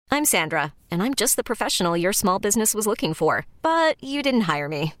I'm Sandra, and I'm just the professional your small business was looking for. But you didn't hire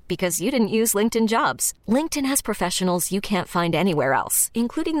me because you didn't use LinkedIn Jobs. LinkedIn has professionals you can't find anywhere else,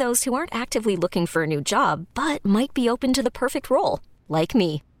 including those who aren't actively looking for a new job, but might be open to the perfect role, like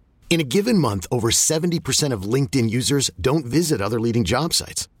me. In a given month, over 70% of LinkedIn users don't visit other leading job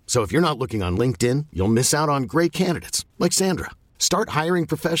sites. So if you're not looking on LinkedIn, you'll miss out on great candidates like Sandra. Start hiring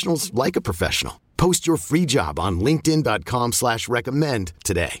professionals like a professional. Post your free job on linkedin.com/recommend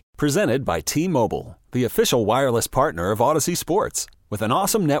today. Presented by T-Mobile, the official wireless partner of Odyssey Sports. With an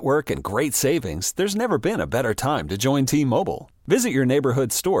awesome network and great savings, there's never been a better time to join T-Mobile. Visit your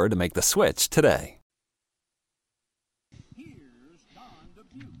neighborhood store to make the switch today.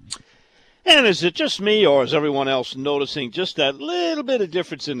 And is it just me, or is everyone else noticing just that little bit of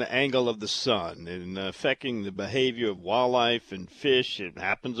difference in the angle of the sun and affecting the behavior of wildlife and fish? It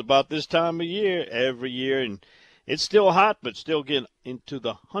happens about this time of year, every year, and it's still hot, but still get into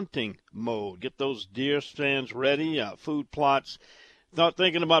the hunting mode. Get those deer stands ready, food plots. Start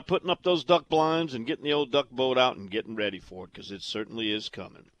thinking about putting up those duck blinds and getting the old duck boat out and getting ready for it, because it certainly is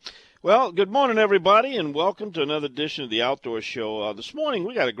coming. Well, good morning, everybody, and welcome to another edition of the Outdoor Show. This morning,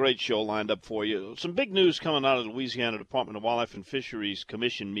 we got a great show lined up for you. Some big news coming out of the Louisiana Department of Wildlife and Fisheries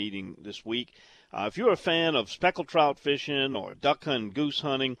Commission meeting this week. If you're a fan of speckled trout fishing or duck hunting, goose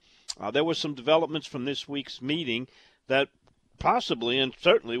hunting, there were some developments from this week's meeting that possibly and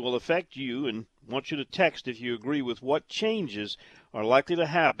certainly will affect you, and want you to text if you agree with what changes are likely to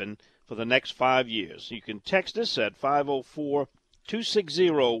happen for the next 5 years. You can text us at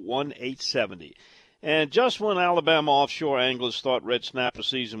 504-260-1870. And just when Alabama offshore anglers thought red snapper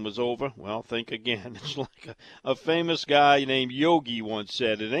season was over, well, think again. It's like a famous guy named Yogi once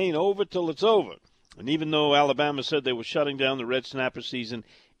said, it ain't over till it's over. And even though Alabama said they were shutting down the red snapper season,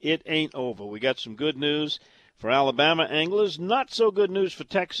 it ain't over. We got some good news for Alabama anglers. Not so good news for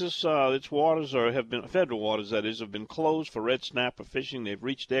Texas. Its waters federal waters, that is, have been closed for red snapper fishing. They've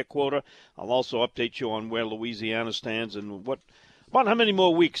reached their quota. I'll also update you on where Louisiana stands and about how many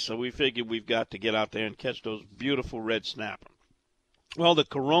more weeks we figure we've got to get out there and catch those beautiful red snapper. Well, the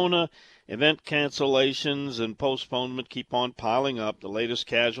Corona event cancellations and postponement keep on piling up. The latest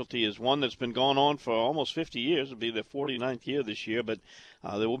casualty is one that's been going on for almost 50 years. It'll be their 49th year this year, but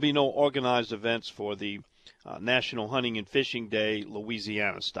there will be no organized events for the National Hunting and Fishing Day,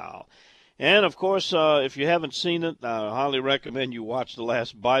 Louisiana style. And, of course, if you haven't seen it, I highly recommend you watch the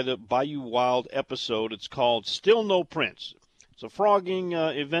last Bayou Wild episode. It's called Still No Prince. It's a frogging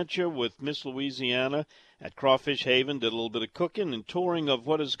adventure with Miss Louisiana at Crawfish Haven. Did a little bit of cooking and touring of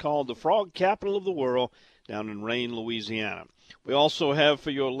what is called the frog capital of the world down in Rayne, Louisiana. We also have for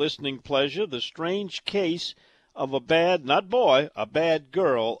your listening pleasure the strange case of a bad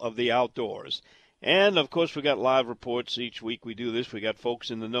girl of the outdoors. And, of course, we got live reports each week we do this. We got folks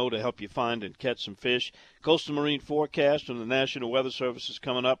in the know to help you find and catch some fish. Coastal Marine forecast from the National Weather Service is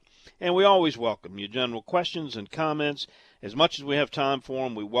coming up. And we always welcome your general questions and comments. As much as we have time for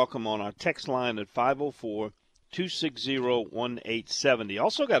them, we welcome on our text line at 504-260-1870.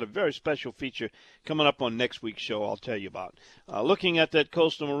 Also got a very special feature coming up on next week's show I'll tell you about. Looking at that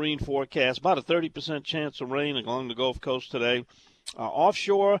Coastal Marine forecast, about a 30% chance of rain along the Gulf Coast today.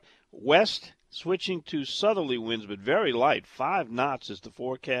 Offshore, west, switching to southerly winds, but very light. 5 knots is the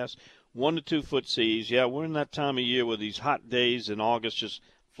forecast. 1 to 2 foot seas. Yeah, we're in that time of year where these hot days in August just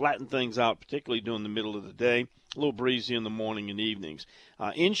flatten things out, particularly during the middle of the day. A little breezy in the morning and evenings.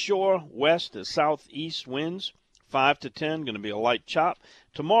 Inshore, west to southeast winds, 5 to 10, going to be a light chop.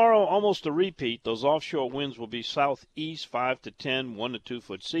 Tomorrow, almost a repeat. Those offshore winds will be southeast, 5 to 10, 1 to 2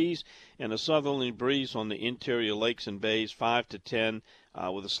 foot seas, and a southerly breeze on the interior lakes and bays, 5 to 10,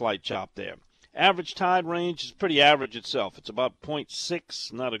 with a slight chop there. Average tide range is pretty average itself. It's about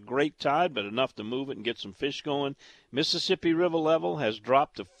 0.6, not a great tide, but enough to move it and get some fish going. Mississippi River level has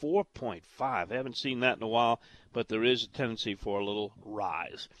dropped to 4.5. I haven't seen that in a while, but there is a tendency for a little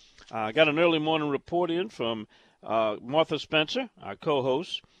rise. I got an early morning report in from Martha Spencer, our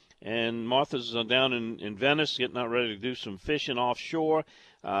co-host, and Martha's down in Venice getting out ready to do some fishing offshore.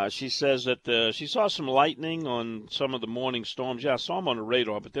 She says that she saw some lightning on some of the morning storms. Yeah, I saw them on the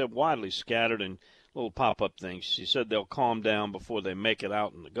radar, but they're widely scattered and little pop-up things. She said they'll calm down before they make it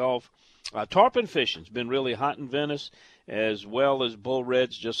out in the Gulf. Tarpon fishing's been really hot in Venice, as well as bull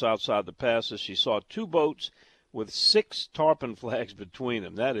reds just outside the passes. She saw 2 boats with 6 tarpon flags between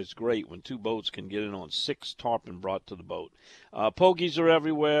them. That is great when 2 boats can get in on 6 tarpon brought to the boat. Pogies are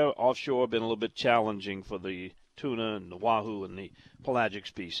everywhere. Offshore been a little bit challenging for the tuna and the wahoo and the pelagic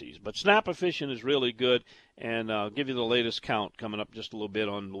species. But snapper fishing is really good, and I'll give you the latest count coming up just a little bit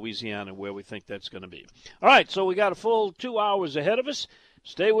on Louisiana, where we think that's going to be. All right, so we got a full 2 hours ahead of us.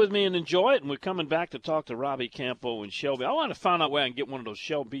 Stay with me and enjoy it, and we're coming back to talk to Robbie Campo and Shelby. I want to find out where I can get one of those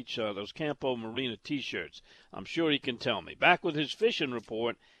Shell Beach, those Campo Marina T-shirts. I'm sure he can tell me. Back with his fishing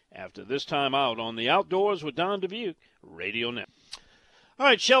report after this time out on the Outdoors with Don Dubuque Radio Network. All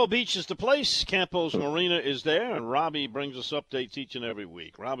right, Shell Beach is the place. Campo's Marina is there, and Robbie brings us updates each and every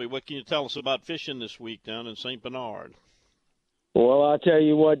week. Robbie, what can you tell us about fishing this week down in St. Bernard? Well, I'll tell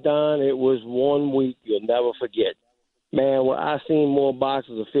you what, Don, it was one week you'll never forget. Man, well, I seen more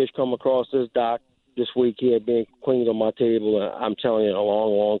boxes of fish come across this dock this week here being cleaned on my table, I'm telling you, in a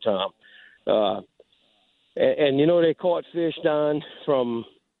long, long time. And you know, they caught fish, Don, from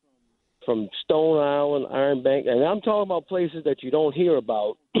Stone Island, Iron Bank, and I'm talking about places that you don't hear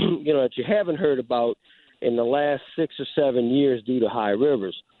about, you know, that you haven't heard about in the last 6 or 7 years due to high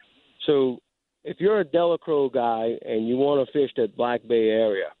rivers. So if you're a Delacroix guy and you want to fish that Black Bay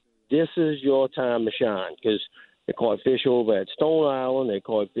area, this is your time to shine, because they caught fish over at Stone Island, they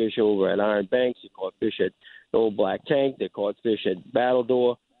caught fish over at Iron Banks, they caught fish at the Old Black Tank, they caught fish at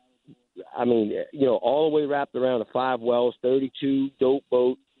Battledore. I mean, you know, all the way wrapped around the 5 wells, 32, dope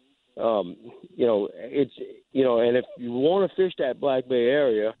boat. You know, it's, you know, and if you want to fish that Black Bay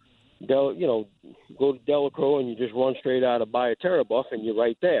area, you know, go to Delacroix and you just run straight out of Bayou Terrebuff and you're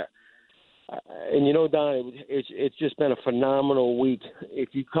right there. And you know, Don, it's just been a phenomenal week. If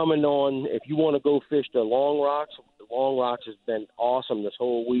you want to go fish the Long Rocks has been awesome this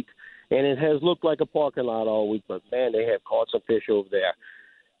whole week, and it has looked like a parking lot all week. But man, they have caught some fish over there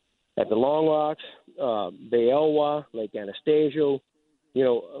at the Long Rocks, Bay Elwha, Lake Anastasio. You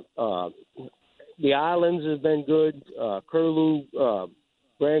know, the islands has been good. Curlew,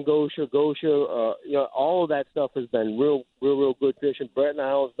 Grand Gosha, you know, all of that stuff has been real good fishing. Breton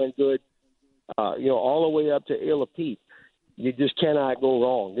Island's been good. You know, all the way up to Isle of Peat. You just cannot go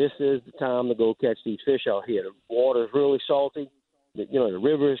wrong. This is the time to go catch these fish out here. The water's really salty. You know, the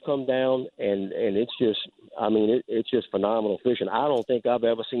river has come down, and it's just, I mean, it's just phenomenal fishing. I don't think I've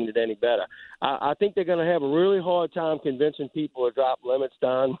ever seen it any better. I think they're going to have a really hard time convincing people to drop limits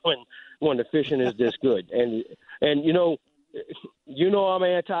down when the fishing is this good. And you know I'm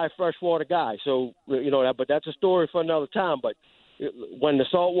an anti-freshwater guy, so, you know, but that's a story for another time. But when the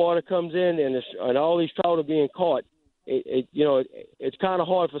salt water comes in and all these trout are being caught, it's kind of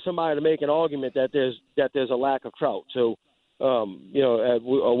hard for somebody to make an argument that there's a lack of trout. So, you know,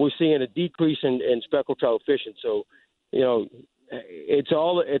 we're seeing a decrease in speckled trout fishing. So, you know, it's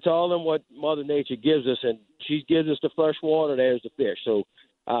all in what Mother Nature gives us, and she gives us the fresh water. There's the fish. So,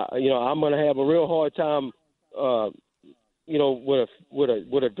 you know, I'm going to have a real hard time, you know,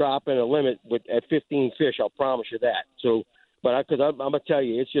 with a drop in a limit at 15 fish. I'll promise you that. So. But because I'm going to tell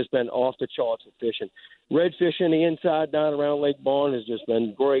you, it's just been off the charts with fishing. Red fishing the inside down around Lake Barn has just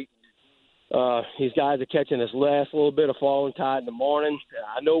been great. These guys are catching this last little bit of falling tide in the morning.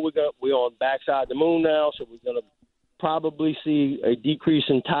 I know we're on backside the moon now, so we're going to probably see a decrease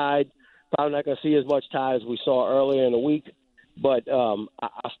in tide. Probably not going to see as much tide as we saw earlier in the week. But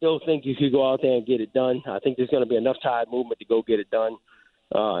I still think you could go out there and get it done. I think there's going to be enough tide movement to go get it done.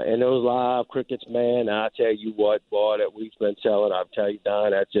 And those live crickets, man, I tell you what, boy, that we've been selling, I'll tell you,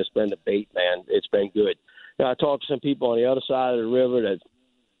 Don, that's just been the bait, man. It's been good. Now, I talked to some people on the other side of the river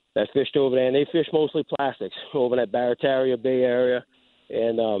that fished over there, and they fish mostly plastics over in that Barataria Bay area.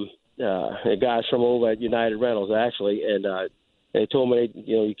 And the guys from over at United Rentals, actually, and they told me,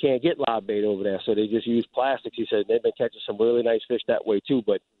 you can't get live bait over there, so they just use plastics. He said they've been catching some really nice fish that way, too.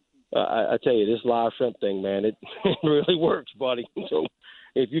 But I tell you, this live shrimp thing, man, it really works, buddy. So,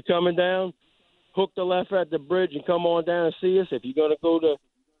 if you're coming down, hook the left at the bridge and come on down and see us. If you're going to go to,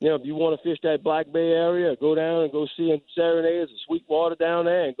 if you want to fish that Black Bay area, go down and go see Serenades and Sweetwater down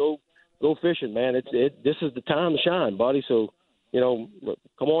there and go fishing, man. This is the time to shine, buddy. So,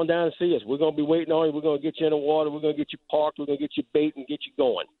 come on down and see us. We're going to be waiting on you. We're going to get you in the water. We're going to get you parked. We're going to get you bait and get you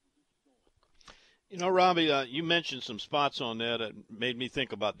going. Robbie, you mentioned some spots on there that made me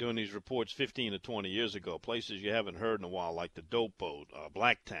think about doing these reports 15 to 20 years ago, places you haven't heard in a while, like the Dope Boat,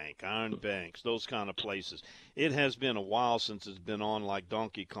 Black Tank, Iron Banks, those kind of places. It has been a while since it's been on like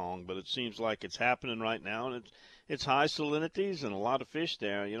Donkey Kong, but it seems like it's happening right now, and it's high salinities and a lot of fish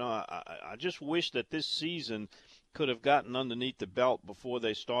there. I just wish that this season could have gotten underneath the belt before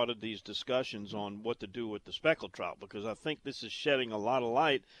they started these discussions on what to do with the speckled trout, because I think this is shedding a lot of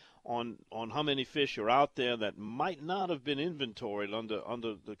light on how many fish are out there that might not have been inventoried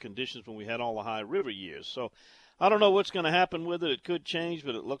under the conditions when we had all the high river years. So I don't know what's going to happen with it. It could change,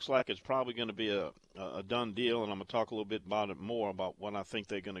 but it looks like it's probably going to be a done deal, and I'm going to talk a little bit about it more about what I think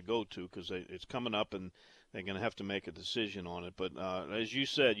they're going to go to, because it's coming up, and they're going to have to make a decision on it. But as you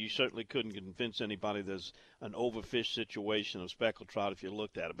said, you certainly couldn't convince anybody there's an overfish situation of speckled trout if you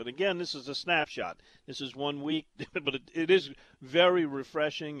looked at it. But again, this is a snapshot. This is 1 week, but it is very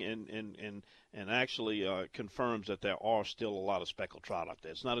refreshing and actually confirms that there are still a lot of speckled trout out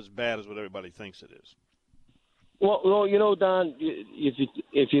there. It's not as bad as what everybody thinks it is. Well, Don,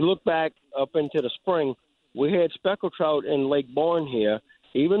 if you look back up into the spring, we had speckled trout in Lake Bourne here.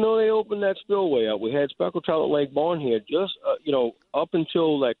 Even though they opened that spillway up, we had speckled trout at Lake Bourne here. Just up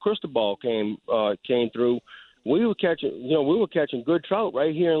until that Cristobal came through, we were catching good trout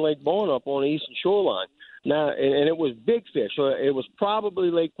right here in Lake Bourne up on the eastern shoreline. Now, and it was big fish, so it was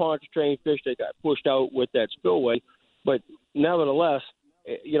probably Lake Pontchartrain fish that got pushed out with that spillway. But nevertheless,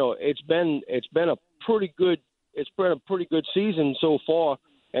 it's been a pretty good season so far.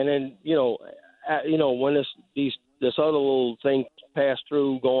 And then when this other little thing passed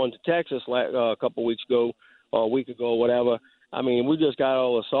through going to Texas a couple weeks ago, or a week ago, whatever. I mean, we just got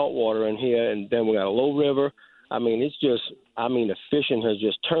all the salt water in here, and then we got a low river. I mean, the fishing has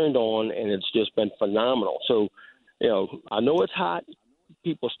just turned on, and it's just been phenomenal. So, I know it's hot.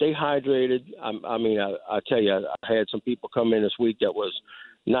 People stay hydrated. I tell you, I had some people come in this week that was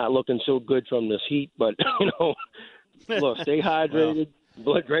not looking so good from this heat, but, look, stay hydrated.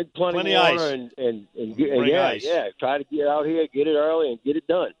 Drink plenty of water ice. and ice. try to get out here, get it early, and get it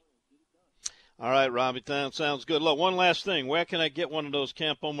done. All right, Robbie, that sounds good. Look, one last thing. Where can I get one of those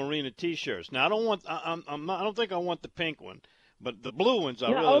Campo Marina T-shirts? Now, I don't think I want the pink one, but the blue ones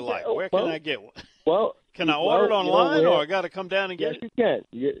I really like. Where can I get one? Well, can I order it online, or I got to come down and get it? Yes,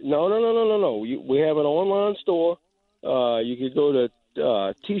 you can. No. We have an online store. You can go to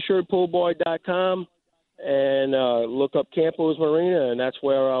tshirtpoolboy.com. and look up Campos Marina, and that's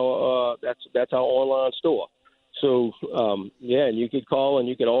where our that's our online store. So and you could call and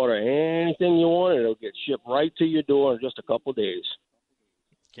you could order anything you want, and it'll get shipped right to your door in just a couple of days.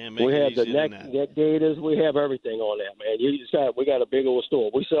 Can't make we it have the easier neck gaiters, we have everything on there, man. We got a big old store.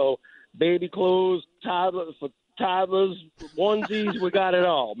 We sell baby clothes, toddlers, onesies. We got it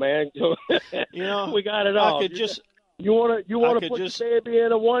all, man. We got it all. You want to put your baby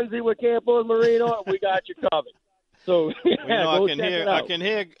in a onesie with Campos Marine on? We got you covered. So I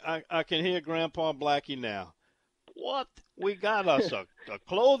can hear Grandpa Blackie now. What? We got us a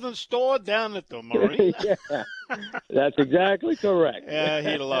clothing store down at the Marina? Yeah, that's exactly correct. Yeah,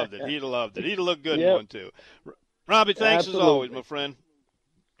 he'd have loved it. He'd have looked good in one, too. Robbie, thanks as always, my friend.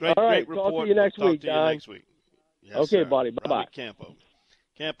 Great report. Talk to you next week, Don. Yes, okay, sir. buddy. Bye-bye.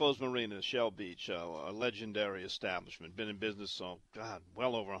 Campos Marina, Shell Beach, a legendary establishment. Been in business,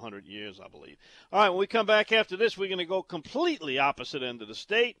 well over 100 years, I believe. All right, when we come back after this, we're going to go completely opposite end of the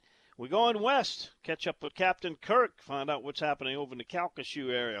state. We're going west, catch up with Captain Kirk, find out what's happening over in the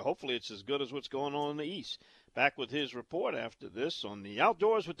Calcasieu area. Hopefully it's as good as what's going on in the east. Back with his report after this on the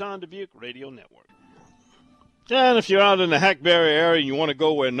Outdoors with Don Dubuque Radio Network. And if you're out in the Hackberry area and you want to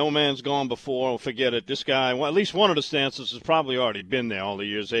go where no man's gone before, forget it. This guy, at least one of the stances, has probably already been there all the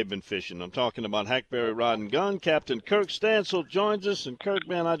years they've been fishing. I'm talking about Hackberry Rod and Gun. Captain Kirk Stansel joins us. And, Kirk,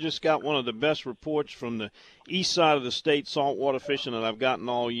 man, I just got one of the best reports from the east side of the state, saltwater fishing, that I've gotten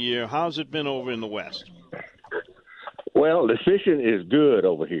all year. How's it been over in the west? Well, the fishing is good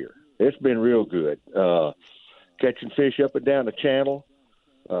over here. It's been real good. Catching fish up and down the channel.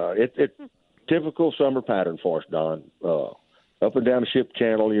 It's typical summer pattern for us, Don. Up and down the ship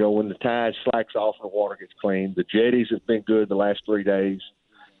channel, when the tide slacks off and the water gets clean. The jetties have been good the last 3 days.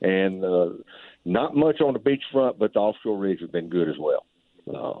 And not much on the beachfront, but the offshore rigs have been good as well.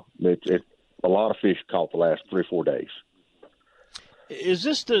 It's a lot of fish caught the last 3 or 4 days. Is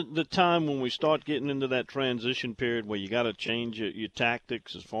this the time when we start getting into that transition period where you got to change your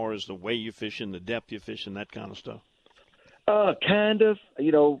tactics as far as the way you're fishing, the depth you're fishing, that kind of stuff? Kind of.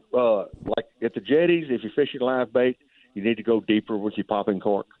 Like at the jetties, if you're fishing live bait, you need to go deeper with your popping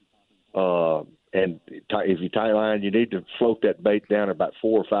cork. And if you tie line, you need to float that bait down about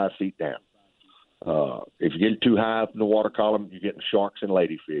 4 or 5 feet down. If you get it too high up in the water column, you're getting sharks and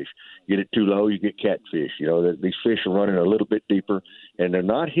ladyfish. Get it too low, you get catfish. These fish are running a little bit deeper, and they're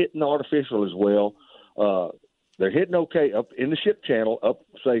not hitting artificial as well. They're hitting okay up in the ship channel, up,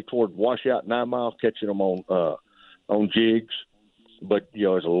 say, toward Washout 9 Mile, catching them on jigs. But,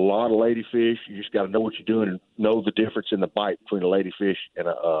 there's a lot of ladyfish. You just got to know what you're doing and know the difference in the bite between a ladyfish and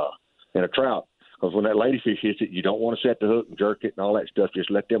a trout. Because when that ladyfish hits it, you don't want to set the hook and jerk it and all that stuff. Just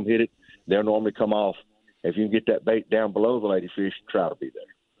let them hit it. They'll normally come off. If you can get that bait down below the ladyfish, the trout will be there.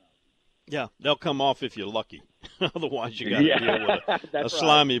 Yeah, they'll come off if you're lucky. Otherwise, you got to deal with a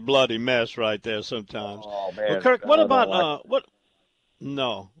slimy, bloody mess right there sometimes. Oh, man. Well, Kirk, what about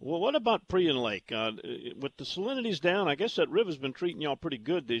No. Well, what about Prion Lake? With the salinities down, I guess that river's been treating y'all pretty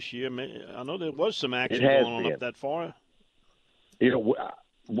good this year. I know there was some action going on up that far.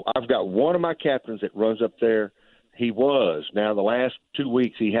 I've got one of my captains that runs up there. He was. Now, the last 2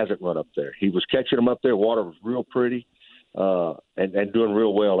 weeks, he hasn't run up there. He was catching them up there. Water was real pretty and doing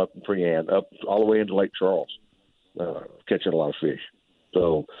real well up in Prion, up all the way into Lake Charles, catching a lot of fish.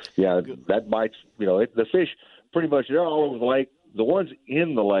 So, yeah, that bites, the fish pretty much, they're all over the lake. The ones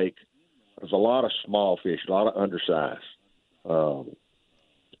in the lake, there's a lot of small fish, a lot of undersized.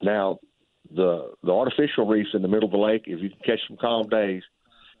 Now, the artificial reefs in the middle of the lake, if you can catch some calm days,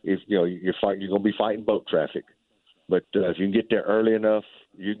 you're going to be fighting boat traffic. But if you can get there early enough,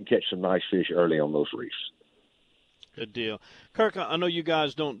 you can catch some nice fish early on those reefs. Good deal. Kirk, I know you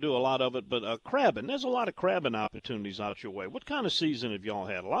guys don't do a lot of it, but crabbing, there's a lot of crabbing opportunities out your way. What kind of season have y'all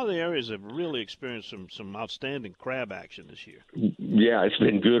had? A lot of the areas have really experienced some outstanding crab action this year. Yeah, it's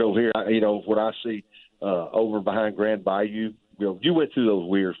been good over here. What I see over behind Grand Bayou, you went through those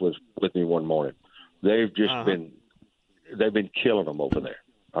weirs with me one morning. They've just they've been killing them over there.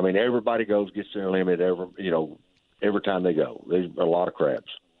 I mean, everybody gets their limit every time they go. There's a lot of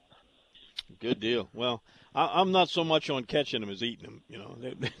crabs. Good deal. Well, I'm not so much on catching them as eating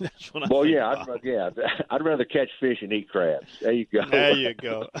them. That's what I'd rather catch fish and eat crabs. There you go. There you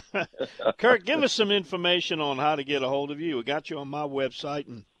go. Kirk, give us some information on how to get a hold of you. We got you on my website,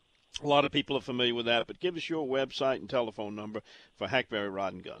 and a lot of people are familiar with that. But give us your website and telephone number for Hackberry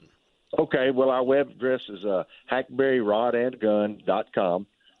Rod and Gun. Okay. Well, our web address is hackberryrodandgun.com.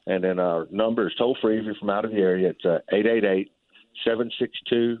 And then our number is toll-free if you're from out of the area. It's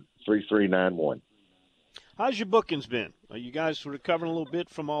 888-762-3391. How's your bookings been? Are you guys recovering a little bit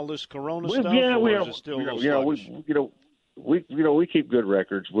from all this Corona stuff? Yeah, we are. Is it still a little sluggish? We keep good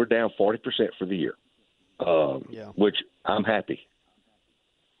records. We're down 40% for the year, which I'm happy.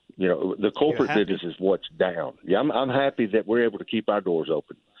 The corporate business is what's down. Yeah, I'm happy that we're able to keep our doors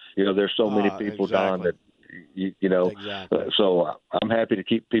open. There's so many people, Don, that exactly. So I'm happy to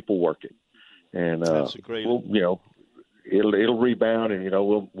keep people working, and that's a great. It'll rebound, and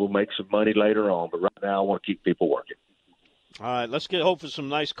we'll make some money later on. But right now, I want to keep people working. All right, let's hope for some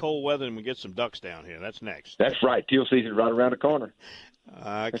nice cold weather, and we get some ducks down here. That's next. That's right. Teal season's right around the corner.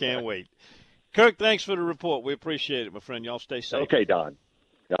 I can't wait. Kirk, thanks for the report. We appreciate it, my friend. Y'all stay safe. Okay, Don.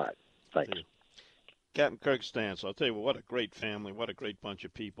 All right. Thanks. Captain Kirk Stantz. I'll tell you what a great family, what a great bunch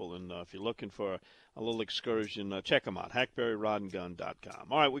of people. And if you're looking for a little excursion, check them out, hackberryrodandgun.com.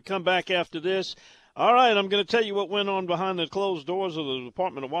 All right, we come back after this. All right, I'm going to tell you what went on behind the closed doors of the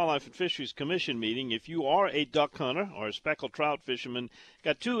Department of Wildlife and Fisheries Commission meeting. If you are a duck hunter or a speckled trout fisherman,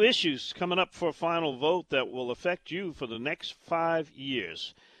 got two issues coming up for a final vote that will affect you for the next 5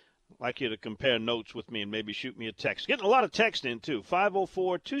 years. I'd like you to compare notes with me and maybe shoot me a text. Getting a lot of text in, too,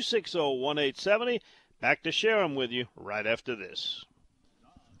 504-260-1870. Back to share them with you right after this.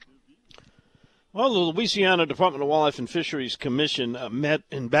 Well, the Louisiana Department of Wildlife and Fisheries Commission met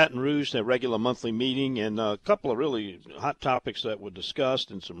in Baton Rouge, their regular monthly meeting, and a couple of really hot topics that were discussed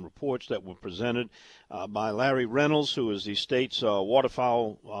and some reports that were presented by Larry Reynolds, who is the state's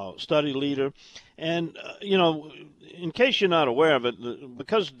waterfowl study leader. And, in case you're not aware of it,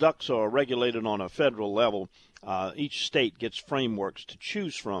 because ducks are regulated on a federal level, each state gets frameworks to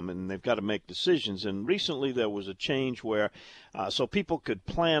choose from, and they've got to make decisions. And recently there was a change where, so people could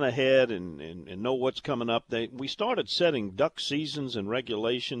plan ahead and know what's coming up, we started setting duck seasons and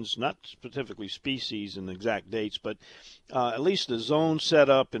regulations, not specifically species and exact dates, but at least the zone set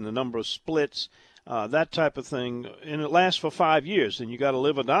up and the number of splits, that type of thing. And it lasts for 5 years, and you got to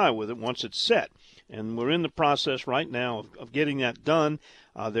live or die with it once it's set. And we're in the process right now of getting that done.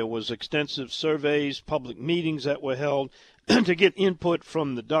 There was extensive surveys, public meetings that were held to get input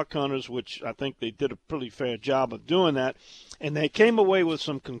from the duck hunters, which I think they did a pretty fair job of doing that. And they came away with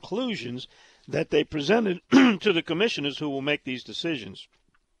some conclusions that they presented to the commissioners who will make these decisions.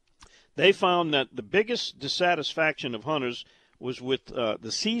 They found that the biggest dissatisfaction of hunters was with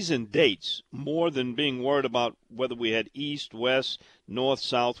the season dates more than being worried about whether we had east, west, north,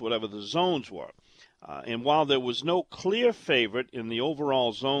 south, whatever the zones were. And while there was no clear favorite in the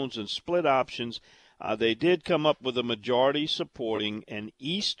overall zones and split options, they did come up with a majority supporting an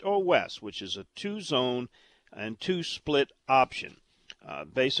east or west, which is a 2-zone and 2-split option.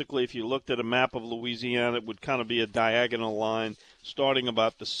 Basically, if you looked at a map of Louisiana, it would kind of be a diagonal line starting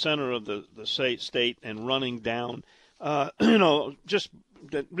about the center of the state and running down, just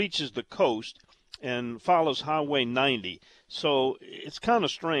that reaches the coast and follows Highway 90. So it's kind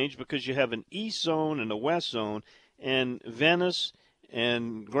of strange because you have an east zone and a west zone, and Venice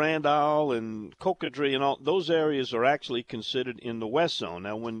and Grand Isle and Cocodrie and all those areas are actually considered in the West Zone.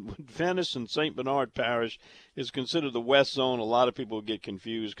 Now, when Venice and St. Bernard Parish is considered the West Zone, a lot of people get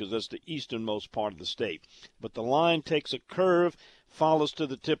confused because that's the easternmost part of the state. But the line takes a curve, follows to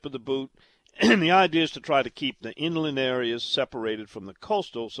the tip of the boot, and the idea is to try to keep the inland areas separated from the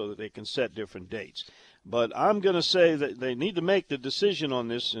coastal so that they can set different dates. But I'm going to say that they need to make the decision on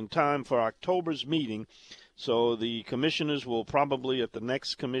this in time for October's meeting. So the commissioners will probably at the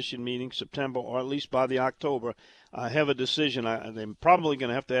next commission meeting, September, or at least by the October, have a decision. They're probably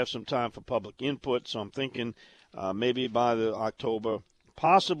going to have some time for public input. So I'm thinking maybe by the October,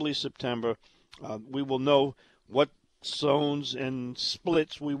 possibly September, we will know what zones and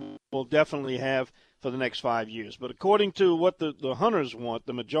splits we will definitely have for the next 5 years. But according to what the hunters want,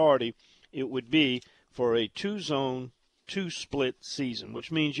 the majority, it would be for a 2-zone, 2-split season,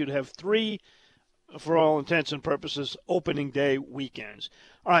 which means you'd have 3, for all intents and purposes, opening day weekends.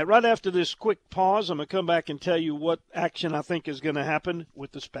 All right, right after this quick pause, I'm going to come back and tell you what action I think is going to happen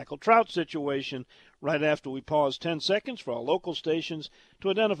with the speckled trout situation right after we pause 10 seconds for our local stations to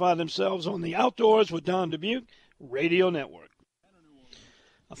identify themselves on the Outdoors with Don Dubuque Radio Network.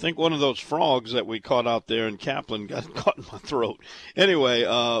 I think one of those frogs that we caught out there in Kaplan got caught in my throat. Anyway,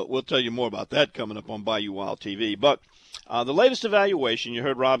 we'll tell you more about that coming up on Bayou Wild TV. But the latest evaluation, you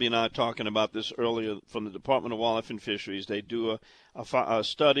heard Robbie and I talking about this earlier from the Department of Wildlife and Fisheries. They do a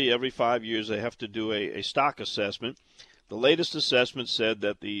study every 5 years. They have to do a stock assessment. The latest assessment said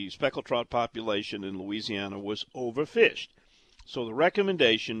that the speckled trout population in Louisiana was overfished. So the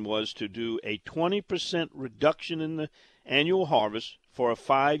recommendation was to do a 20% reduction in the annual harvest for a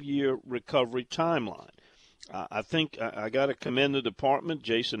 5-year recovery timeline. I think I got to commend the department.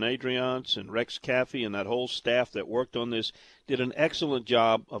 Jason Adriance and Rex Caffey and that whole staff that worked on this did an excellent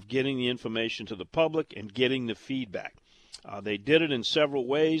job of getting the information to the public and getting the feedback. They did it in several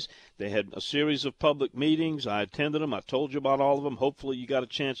ways. They had a series of public meetings. I attended them. I told you about all of them. Hopefully you got a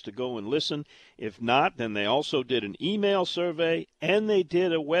chance to go and listen. If not, then they also did an email survey and they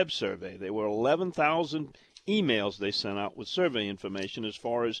did a web survey. There were 11,000 emails they sent out with survey information as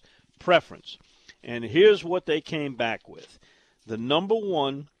far as preference. And here's what they came back with. The number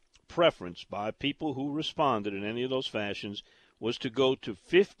one preference by people who responded in any of those fashions was to go to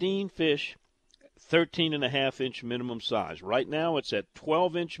 15 fish, 13.5-inch minimum size. Right now it's at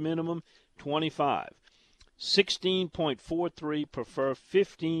 12-inch minimum, 25. 16.43 prefer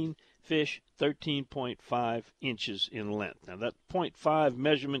 15 fish, 13.5 inches in length. Now that 0.5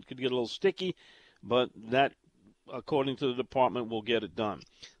 measurement could get a little sticky, but that, according to the department, will get it done.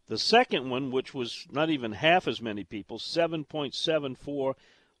 The second one, which was not even half as many people, 7.74,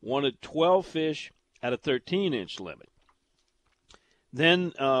 wanted 12 fish at a 13-inch limit.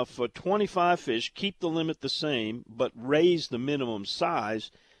 Then for 25 fish, keep the limit the same, but raise the minimum size.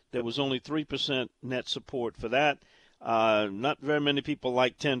 There was only 3% net support for that. Not very many people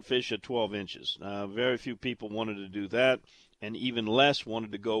like 10 fish at 12 inches. Very few people wanted to do that, and even less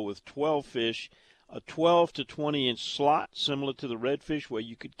wanted to go with 12 fish, a 12 to 20-inch slot, similar to the redfish, where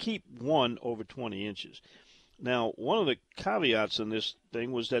you could keep one over 20 inches. Now, one of the caveats in this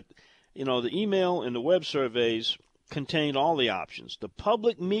thing was that, the email and the web surveys contained all the options. The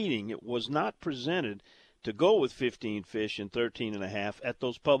public meeting, it was not presented to go with 15 fish and 13.5 at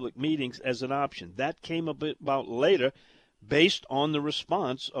those public meetings as an option. That came about later based on the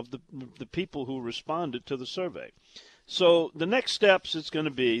response of the people who responded to the survey. So the next steps it's going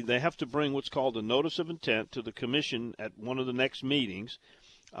to be, they have to bring what's called a notice of intent to the commission at one of the next meetings,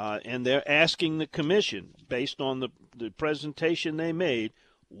 and they're asking the commission, based on the presentation they made,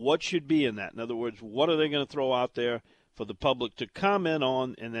 what should be in that. In other words, what are they going to throw out there for the public to comment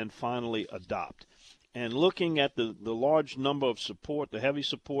on and then finally adopt? And looking at the large number of support, the heavy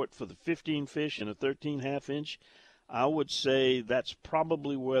support for the 15 fish and a 13.5 inch, I would say that's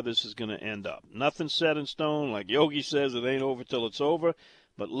probably where this is going to end up. Nothing set in stone. Like Yogi says, it ain't over till it's over.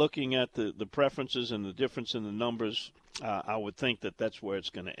 But looking at the preferences and the difference in the numbers, I would think that that's where it's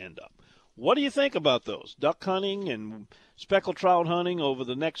going to end up. What do you think about those? Duck hunting and speckled trout hunting over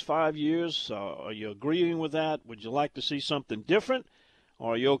the next 5 years? Are you agreeing with that? Would you like to see something different?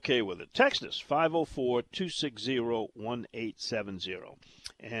 Or are you okay with it? Text us, 504-260-1870.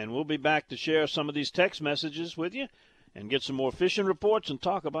 And we'll be back to share some of these text messages with you and get some more fishing reports and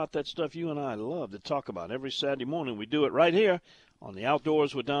talk about that stuff you and I love to talk about every Saturday morning. We do it right here on the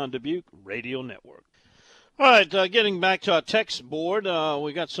Outdoors with Don Dubuque Radio Network. All right, getting back to our text board,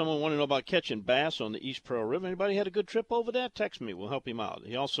 we got someone wanting to know about catching bass on the East Pearl River. Anybody had a good trip over there? Text me. We'll help him out.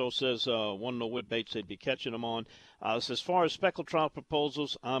 He also says, want to know what baits they'd be catching them on. As far as speckled trout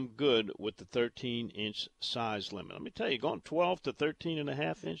proposals, I'm good with the 13-inch size limit. Let me tell you, going 12 to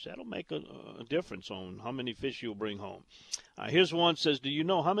 13.5 inch, that'll make a difference on how many fish you'll bring home. Here's one says, do you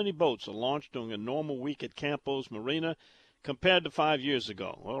know how many boats are launched during a normal week at Campos Marina compared to 5 years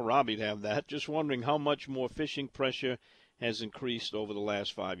ago? Well, Robbie'd have that. Just wondering how much more fishing pressure has increased over the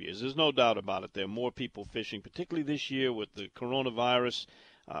last 5 years. There's no doubt about it. There are more people fishing, particularly this year with the coronavirus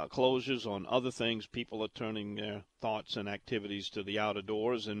closures on other things. People are turning their thoughts and activities to the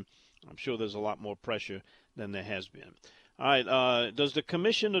outdoors, and I'm sure there's a lot more pressure than there has been. All right, does the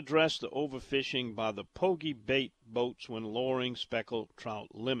commission address the overfishing by the pogey bait boats when lowering speckled trout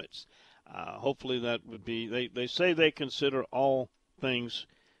limits? Hopefully that would be, they say they consider all things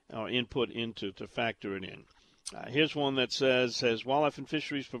input into to factor it in. Here's one that says, has Wildlife and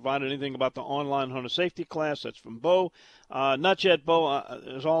Fisheries provided anything about the online hunter safety class? That's from Bo. Not yet, Bo.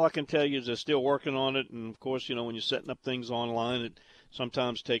 That's all I can tell you is they're still working on it. And, of course, you know, when you're setting up things online, it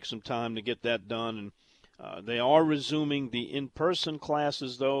sometimes takes some time to get that done. And they are resuming the in-person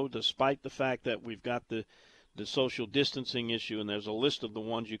classes, though, despite the fact that we've got the social distancing issue, and there's a list of the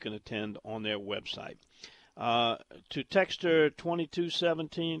ones you can attend on their website. To Texter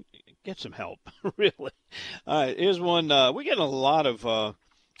 2217, get some help, really. All right, here's one. We're getting a lot of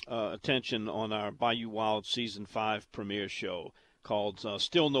attention on our Bayou Wild Season 5 premiere show called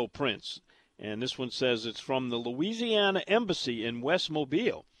Still No Prince. And this one says it's from the Louisiana Embassy in West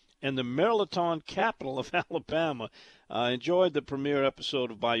Mobile and the Marilaton capital of Alabama. Enjoyed the premiere episode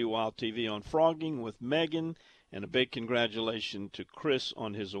of Bayou Wild TV on frogging with Megan, and a big congratulations to Chris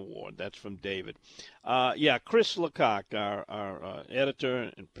on his award. That's from David. Chris Lecoq, our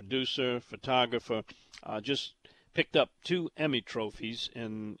editor and producer, photographer, just picked up 2 Emmy trophies,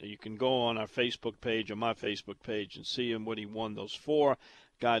 and you can go on our Facebook page or my Facebook page and see him what he won those for.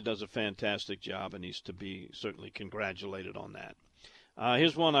 Guy does a fantastic job and needs to be certainly congratulated on that.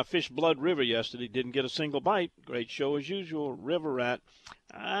 Here's one. I fished Blood River yesterday. Didn't get a single bite. Great show as usual. River rat.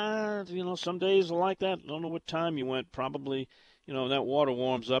 Some days are like that. I don't know what time you went. Probably, that water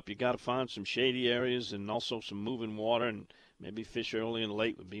warms up. You got to find some shady areas and also some moving water, and maybe fish early and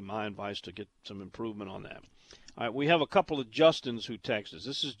late would be my advice to get some improvement on that. All right, we have a couple of Justins who text us.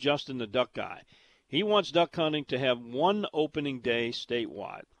 This is Justin the Duck Guy. He wants duck hunting to have one opening day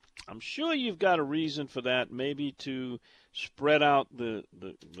statewide. I'm sure you've got a reason for that, maybe to spread out the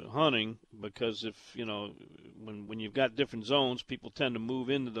hunting, because if, when you've got different zones, people tend to move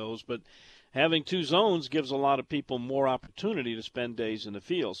into those. But having 2 zones gives a lot of people more opportunity to spend days in the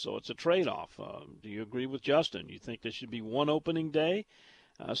field. So it's a trade-off. Do you agree with Justin? You think there should be one opening day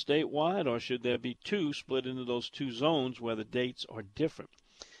statewide, or should there be 2 split into those 2 zones where the dates are different?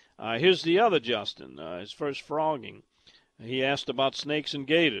 Here's the other Justin, his first frogging. He asked about snakes and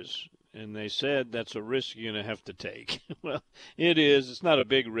gators, and they said that's a risk you're going to have to take. Well, it is. It's not a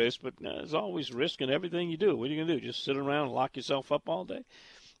big risk, but there's always risk in everything you do. What are you going to do, just sit around and lock yourself up all day?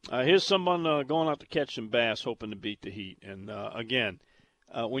 Here's someone going out to catch some bass, hoping to beat the heat. And, again,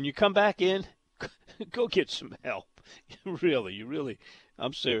 when you come back in, go get some help. Really,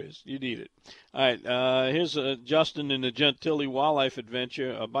 I'm serious. You need it. All right, here's Justin in the Gentilly Wildlife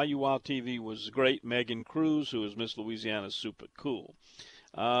Adventure. Bayou Wild TV was great. Megan Cruz, who is Miss Louisiana's super cool.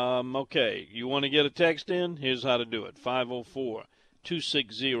 Okay, you want to get a text in? Here's how to do it.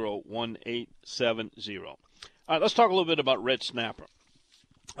 504-260-1870. All right, let's talk a little bit about red snapper.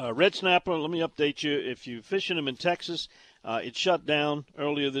 Red snapper, let me update you. If you're fishing them in Texas, it shut down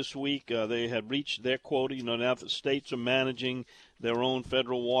earlier this week. They had reached their quota. Now that states are managing their own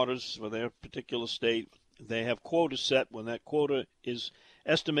federal waters for their particular state, they have quotas set. When that quota is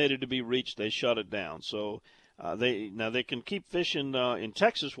estimated to be reached, they shut it down. So they can keep fishing in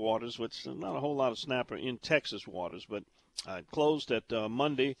Texas waters, which is not a whole lot of snapper in Texas waters, but closed at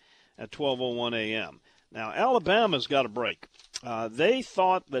Monday at 12:01 a.m. Now, Alabama's got a break. They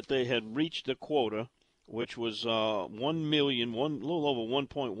thought that they had reached the quota, which was 1 million, a little over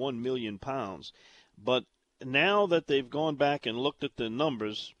 1.1 million pounds. But now that they've gone back and looked at the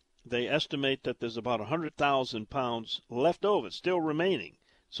numbers, they estimate that there's about 100,000 pounds left over, still remaining.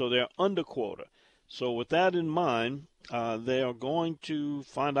 So they're under quota. So with that in mind, they are going to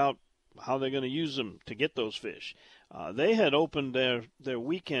find out how they're going to use them to get those fish. They had opened their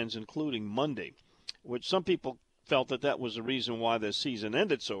weekends, including Monday, which some people felt that was the reason why their season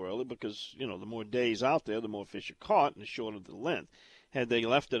ended so early, because, the more days out there, the more fish are caught, and the shorter the length. Had they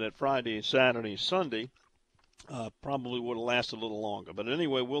left it at Friday, Saturday, Sunday, probably would have lasted a little longer. But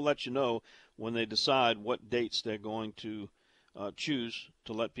anyway, we'll let you know when they decide what dates they're going to choose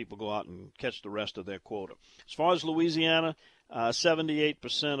to let people go out and catch the rest of their quota. As far as Louisiana,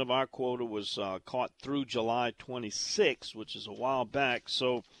 78% of our quota was caught through July 26, which is a while back.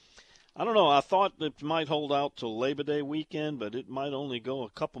 So I don't know. I thought it might hold out till Labor Day weekend, but it might only go a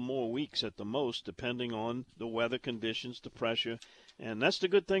couple more weeks at the most, depending on the weather conditions, the pressure. And that's the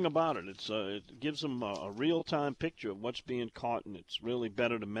good thing about it. It gives them a real-time picture of what's being caught, and it's really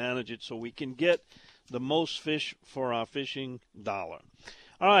better to manage it so we can get the most fish for our fishing dollar.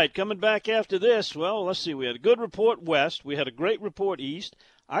 All right, coming back after this, well, let's see. We had a good report west. We had a great report east.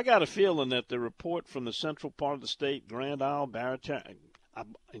 I got a feeling that the report from the central part of the state, Grand Isle, Baratow,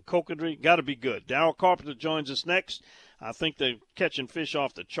 and Cocodrie, got to be good. Darryl Carpenter joins us next. I think they're catching fish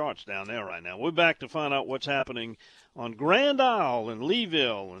off the charts down there right now. We're back to find out what's happening on Grand Isle and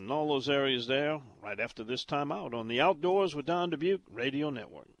Leeville and all those areas there right after this time out on the Outdoors with Don Dubuque Radio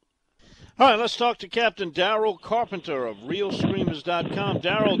Network. All right, let's talk to Captain Darryl Carpenter of ReelScreamers.com.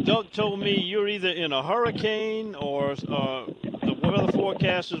 Darryl, Doug told me you're either in a hurricane or the weather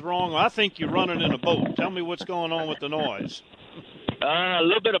forecast is wrong. I think you're running in a boat. Tell me what's going on with the noise. A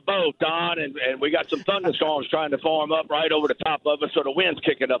little bit of both, Don, and we got some thunderstorms trying to form up right over the top of us, so the wind's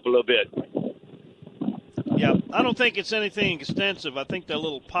kicking up a little bit. Yeah, I don't think it's anything extensive. I think they're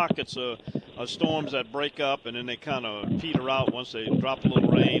little pockets of storms that break up, and then they kind of peter out once they drop a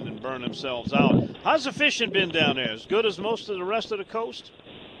little rain and burn themselves out. How's the fishing been down there? As good as most of the rest of the coast?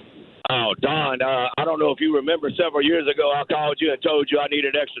 Oh, Don, I don't know if you remember several years ago I called you and told you I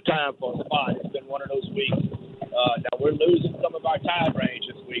needed extra time for a spot. It's been one of those weeks. Now we're losing some of our tide range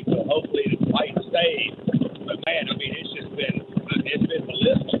this week, so hopefully it might stay. But, man, I mean, it's been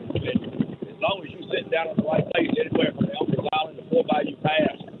ballistic. As long as you're sitting down in the right place, anywhere from Elmer's Island to Four Bayou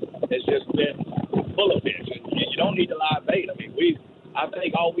Pass, it's just been full of fish. And you don't need to live bait. I mean, I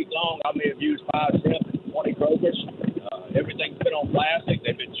think all week long I may have used 5 shrimp and 20 croakers. Everything's been on plastic.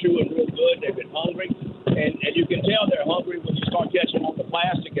 They've been chewing real good. They've been hungry. And you can tell they're hungry when you start catching on the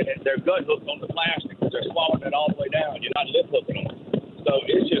plastic and their gut hooked on the plastic because they're swallowing it all the way down. You're not lip hooking them. So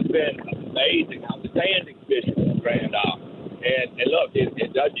it's just been amazing, outstanding fishing in Grand Isle. And look,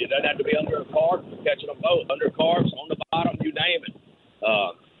 it doesn't have to be under a carp. We're catching them both. Under carps, on the bottom, you name it.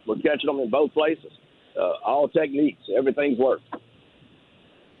 We're catching them in both places. All techniques. Everything's worked.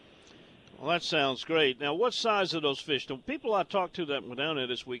 Well, that sounds great. Now, what size are those fish? The people I talked to that were down there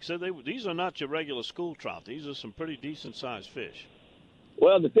this week said these are not your regular school trout. These are some pretty decent-sized fish.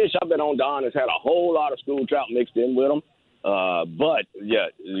 Well, the fish I've been on, Don, has had a whole lot of school trout mixed in with them. But,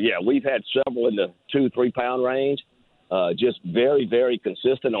 yeah, we've had several in the 2-3 pound range. Just very, very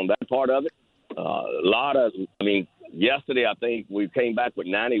consistent on that part of it. Yesterday I think we came back with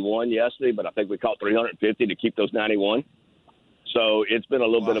 91 yesterday, but I think we caught 350 to keep those 91. So it's been a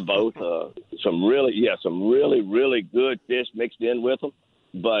little bit of both. Some really, really good fish mixed in with them.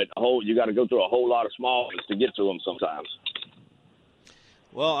 But you got to go through a whole lot of small ones to get to them sometimes.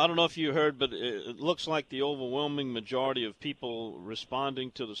 Well, I don't know if you heard, but it looks like the overwhelming majority of people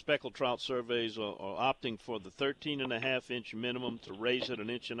responding to the speckled trout surveys are opting for the 13.5-inch minimum to raise it 1.5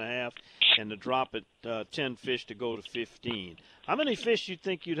 inches and to drop it 10 fish to go to 15. How many fish do you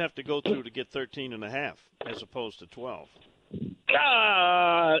think you'd have to go through to get 13.5 as opposed to 12?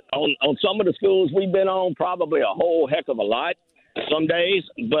 On some of the schools we've been on, probably a whole heck of a lot some days.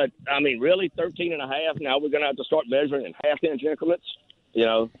 But, I mean, really, 13.5, now we're going to have to start measuring in half-inch increments, you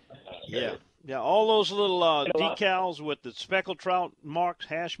know. Yeah, all those little decals with the speckled trout marks,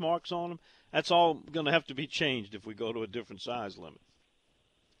 hash marks on them, that's all going to have to be changed if we go to a different size limit.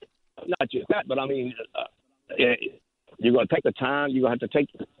 Not just that, but, I mean, you're going to take the time. You're going to have to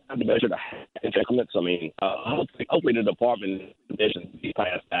take the time to measure the half-inch increments. I mean, hopefully the department conditions be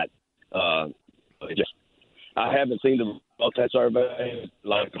past that. I haven't seen the test survey.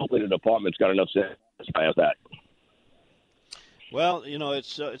 Like, hopefully the department's got enough sense to pass that. Well, you know,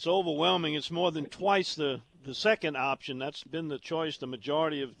 it's overwhelming. It's more than twice the second option. That's been the choice. The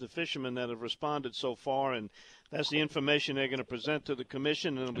majority of the fishermen that have responded so far, and that's the information they're going to present to the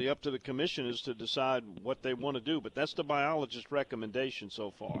commission, and it'll be up to the commissioners to decide what they want to do. But that's the biologist's recommendation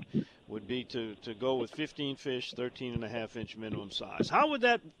so far, would be to go with 15 fish, 13.5-inch minimum size. How would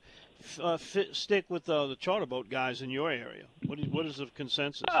that stick with the charter boat guys in your area? What is the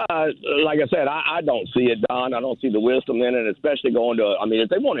consensus? Like I said, I don't see it, Don. I don't see the wisdom in it, especially going to, I mean, if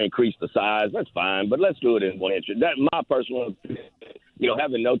they want to increase the size, that's fine, but let's do it in 1 inch. That's my personal opinion. You know,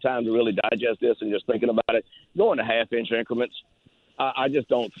 having no time to really digest this and just thinking about it, going to half-inch increments, I just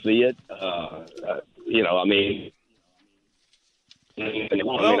don't see it. You know, I mean,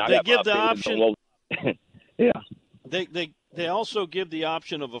 well, they give the option. Yeah. They They also give the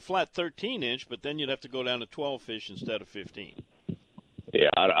option of a flat 13-inch, but then you'd have to go down to 12 fish instead of 15. Yeah,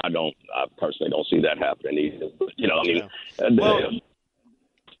 I personally don't see that happening either. But, I mean,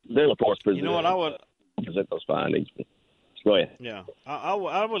 they'll of course present. You know what I would present those findings. Go ahead. Yeah,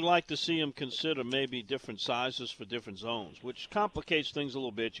 I would like to see them consider maybe different sizes for different zones, which complicates things a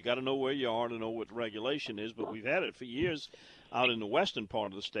little bit. You got to know where you are to know what the regulation is, but we've had it for years out in the western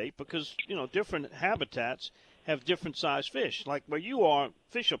part of the state because, different habitats have different size fish. Like where you are,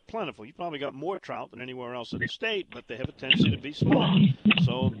 fish are plentiful. You probably got more trout than anywhere else in the state, but they have a tendency to be small.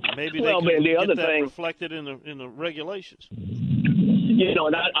 So maybe they can get that reflected in the regulations.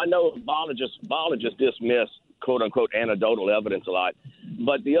 And I know Bala just dismissed quote unquote anecdotal evidence a lot,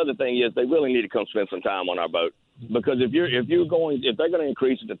 but the other thing is they really need to come spend some time on our boat, because if they're going to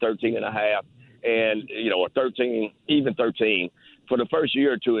increase it to 13.5 and or 13, even 13 for the first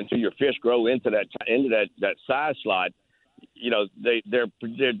year or two until your fish grow into that size slot,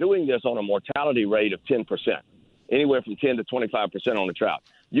 they're doing this on a mortality rate of 10%, anywhere from 10 to 25% on the trout.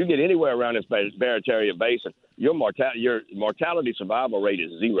 You get anywhere around this Barataria Basin, your mortality survival rate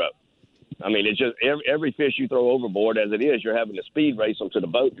is 0. I mean, it's just every fish you throw overboard, as it is, you're having to speed race them to the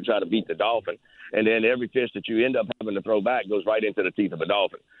boat to try to beat the dolphin. And then every fish that you end up having to throw back goes right into the teeth of a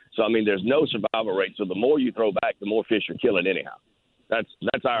dolphin. So, I mean, there's no survival rate. So the more you throw back, the more fish you're killing anyhow. That's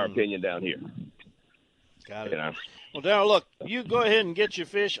our opinion down here. Got it. Well, Darryl, look, you go ahead and get your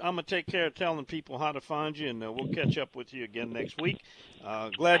fish. I'm going to take care of telling people how to find you, and we'll catch up with you again next week.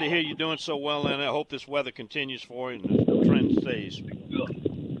 Glad to hear you're doing so well, and I hope this weather continues for you and the trend stays.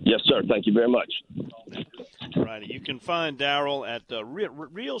 Yes, sir. Thank you very much. All righty. You can find Darryl at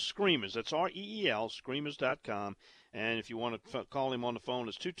Real Screamers. That's REEL, screamers.com. And if you want to call him on the phone,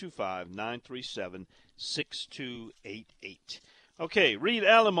 it's 225-937-6288. Okay, Reed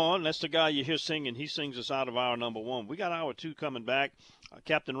Alamon, that's the guy you hear singing. He sings us out of hour number 1. We got hour 2 coming back.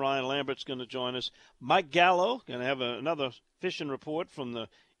 Captain Ryan Lambert's going to join us. Mike Gallo going to have another fishing report from the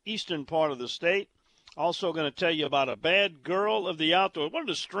eastern part of the state. Also going to tell you about a bad girl of the outdoor. One of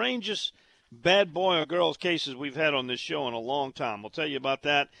the strangest bad boy or girl cases we've had on this show in a long time. We'll tell you about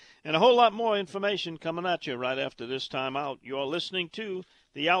that and a whole lot more information coming at you right after this time out. You're listening to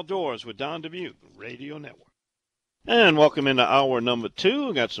The Outdoors with Don Dubuque Radio Network. And welcome into hour number 2.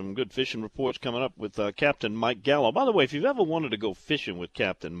 We've got some good fishing reports coming up with Captain Mike Gallo. By the way, if you've ever wanted to go fishing with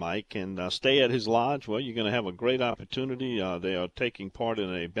Captain Mike and stay at his lodge, well, you're going to have a great opportunity. They are taking part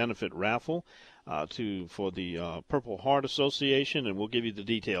in a benefit raffle for the Purple Heart Association, and we'll give you the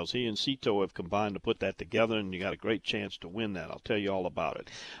details. He and Cito have combined to put that together, and you got a great chance to win that. I'll tell you all about it.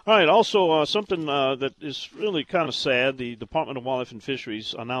 All right, also something that is really kind of sad. The Department of Wildlife and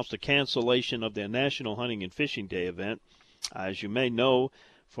Fisheries announced a cancellation of their National Hunting and Fishing Day event. As you may know,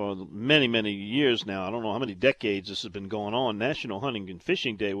 for many, many years now, I don't know how many decades this has been going on, National Hunting and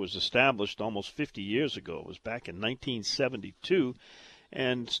Fishing Day was established almost 50 years ago. It was back in 1972.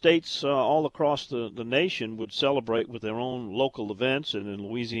 And states all across the nation would celebrate with their own local events. And in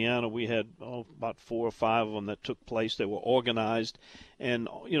Louisiana, we had about 4 or 5 of them that took place. They were organized. And,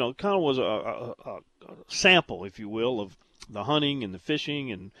 it kind of was a sample, if you will, of the hunting and the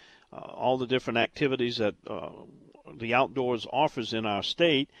fishing and all the different activities that the outdoors offers in our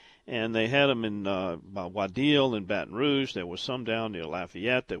state. And they had them in Wadille and Baton Rouge. There were some down near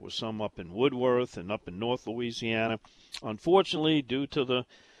Lafayette. There were some up in Woodworth and up in North Louisiana. Unfortunately, due to the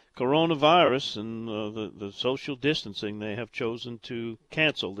coronavirus and the social distancing, they have chosen to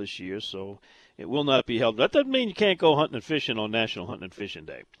cancel this year, so it will not be held. That doesn't mean you can't go hunting and fishing on National Hunting and Fishing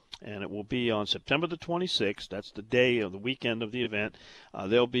Day. And it will be on September the 26th. That's the day of the weekend of the event.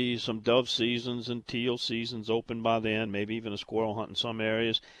 There'll be some dove seasons and teal seasons open by then, maybe even a squirrel hunt in some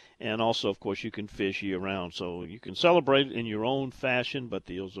areas. And also, of course, you can fish year-round. So you can celebrate it in your own fashion, but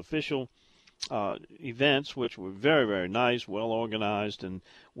those official events, which were very, very nice, well organized, and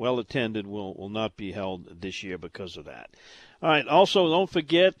well attended, will not be held this year because of that. All right. Also, don't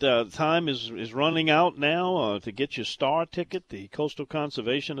forget, time is running out now to get your STAR ticket. The Coastal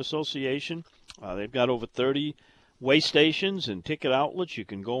Conservation Association, they've got over 30 way stations and ticket outlets. You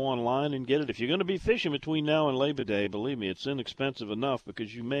can go online and get it. If you're going to be fishing between now and Labor Day, believe me, it's inexpensive enough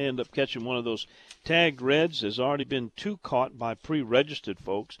because you may end up catching one of those tagged reds. There's already been 2 caught by pre-registered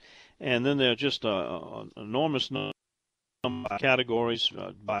folks. And then there are just an enormous number of categories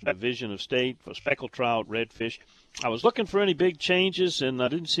by division of state for speckled trout, redfish. I was looking for any big changes, and I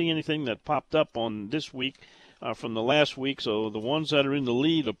didn't see anything that popped up on this week from the last week. So the ones that are in the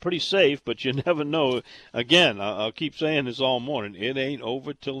lead are pretty safe, but you never know. Again, I'll keep saying this all morning. It ain't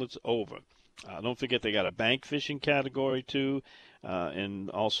over till it's over. Don't forget they got a bank fishing category, too. and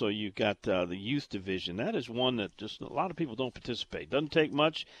also you've got the youth division. That is one that just a lot of people don't participate. Doesn't take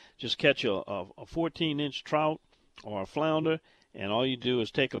much. Just catch a 14-inch trout or a flounder, and all you do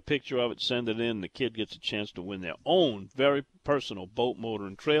is take a picture of it, send it in. The kid gets a chance to win their own very personal boat, motor,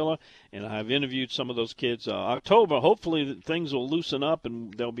 and trailer. And I've interviewed some of those kids. October, hopefully things will loosen up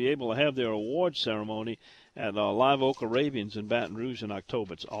and they'll be able to have their award ceremony at Live Oak Arabians in Baton Rouge in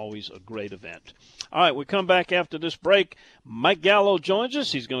October. It's always a great event. All right, we come back after this break. Mike Gallo joins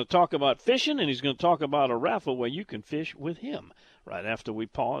us. He's going to talk about fishing, and he's going to talk about a raffle where you can fish with him. Right after we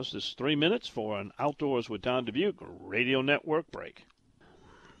pause this 3 minutes for an Outdoors with Don Dubuque Radio Network break.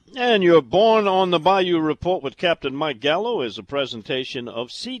 And you're Born on the Bayou Report with Captain Mike Gallo is a presentation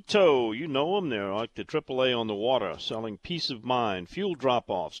of Sea Tow. You know them. They're like the AAA on the water, selling peace of mind, fuel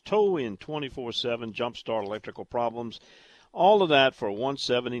drop-offs, tow in 24/7, jumpstart electrical problems. All of that for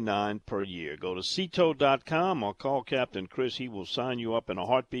 $179 per year. Go to seatow.com or call Captain Chris. He will sign you up in a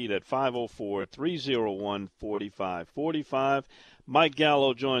heartbeat at 504-301-4545. Mike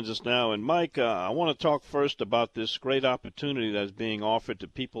Gallo joins us now. And, Mike, I want to talk first about this great opportunity that's being offered to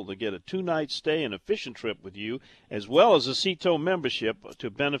people to get a 2-night stay and a fishing trip with you, as well as a Sea Tow membership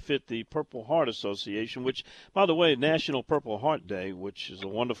to benefit the Purple Heart Association, which, by the way, National Purple Heart Day, which is a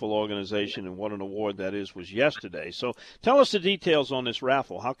wonderful organization, and what an award that is, was yesterday. So tell us the details on this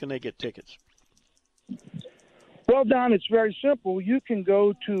raffle. How can they get tickets? Well, Don, it's very simple. You can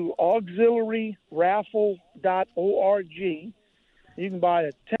go to auxiliaryraffle.org. You can buy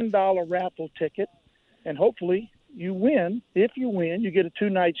a $10 raffle ticket, and hopefully you win. If you win, you get a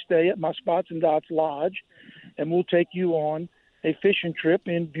 2-night stay at my Spots and Dots Lodge, and we'll take you on a fishing trip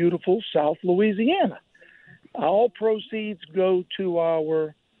in beautiful South Louisiana. All proceeds go to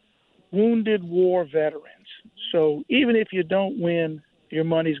our wounded war veterans. So even if you don't win, your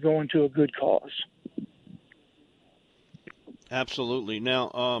money's going to a good cause. Absolutely.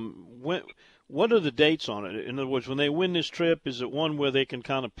 Now, what are the dates on it? In other words, when they win this trip, is it one where they can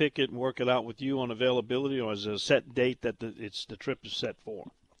kind of pick it and work it out with you on availability, or is it a set date that the trip is set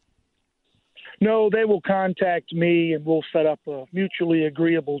for? No, they will contact me, and we'll set up a mutually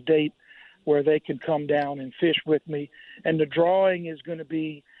agreeable date where they can come down and fish with me. And the drawing is going to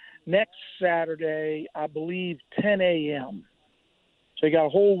be next Saturday, I believe, 10 a.m. So you got a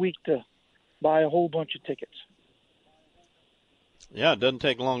whole week to buy a whole bunch of tickets. Yeah, it doesn't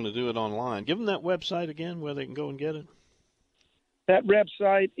take long to do it online. Give them that website again where they can go and get it. That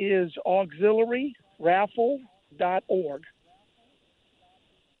website is auxiliaryraffle.org.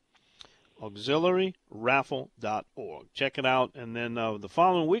 auxiliaryraffle.org. Check it out, and then the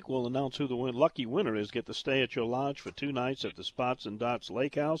following week we'll announce who the lucky winner is. Get to stay at your lodge for 2 nights at the Spots and Dots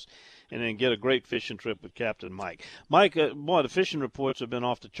Lake House, and then get a great fishing trip with Captain Mike. Mike, boy, the fishing reports have been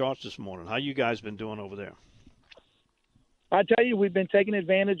off the charts this morning. How you guys been doing over there? I tell you, we've been taking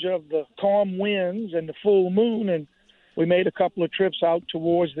advantage of the calm winds and the full moon, and we made a couple of trips out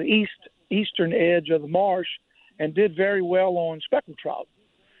towards the eastern edge of the marsh and did very well on speckled trout.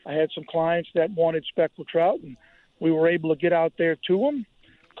 I had some clients that wanted speckled trout, and we were able to get out there to them,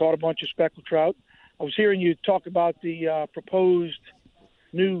 caught a bunch of speckled trout. I was hearing you talk about the proposed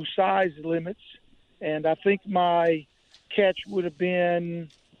new size limits, and I think my catch would have been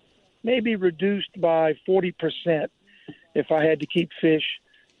maybe reduced by 40% if I had to keep fish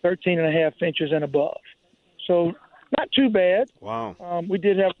 13.5 inches and above. So not too bad. Wow. We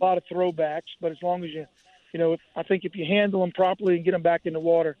did have a lot of throwbacks, but as long as I think if you handle them properly and get them back in the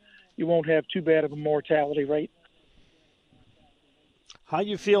water, you won't have too bad of a mortality rate. How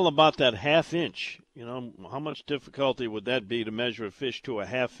you feel about that 1/2 inch? How much difficulty would that be to measure a fish to a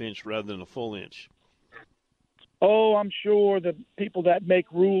 1/2 inch rather than a full inch? Oh, I'm sure the people that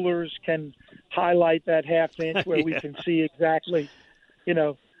make rulers can highlight that 1/2 inch where we can see exactly,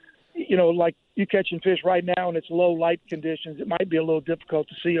 like you catching fish right now and it's low light conditions. It might be a little difficult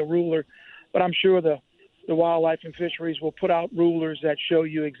to see a ruler, but I'm sure the Wildlife and Fisheries will put out rulers that show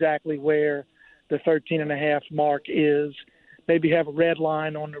you exactly where the 13.5 mark is. Maybe have a red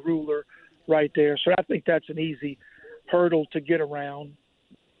line on the ruler right there. So I think that's an easy hurdle to get around.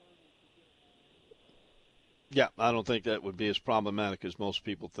 Yeah, I don't think that would be as problematic as most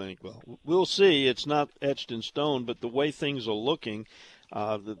people think. Well, we'll see. It's not etched in stone, but the way things are looking,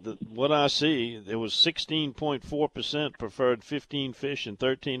 what I see, there was 16.4% preferred 15 fish and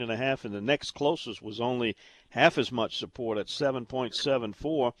 13.5, and the next closest was only half as much support at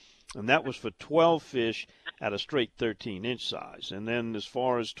 7.74, and that was for 12 fish at a straight 13-inch size. And then as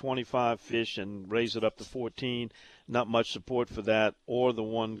far as 25 fish and raise it up to 14, not much support for that, or the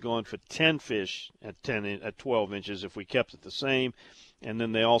one going for 10 fish at 12 inches if we kept it the same. And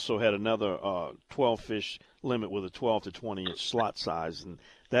then they also had another 12-fish limit with a 12 to 20-inch slot size, and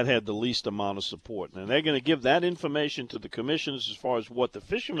that had the least amount of support. And they're going to give that information to the commissioners as far as what the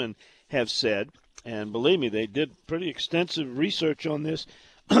fishermen have said. And believe me, they did pretty extensive research on this.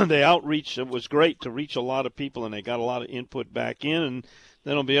 The outreach, it was great to reach a lot of people, and they got a lot of input back in. And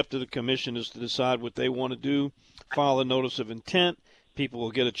then it'll be up to the commissioners to decide what they want to do, file a notice of intent. People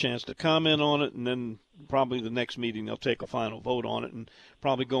will get a chance to comment on it, and then probably the next meeting they'll take a final vote on it and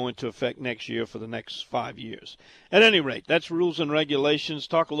probably go into effect next year for the next 5 years. At any rate, that's rules and regulations.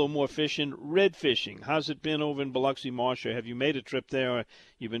 Talk a little more fishing. Red fishing, how's it been over in Biloxi Marsh? Or have you made a trip there, or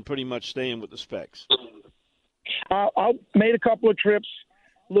you've been pretty much staying with the specs? I made a couple of trips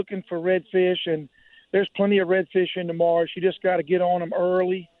looking for redfish, and there's plenty of redfish in the marsh. You just got to get on them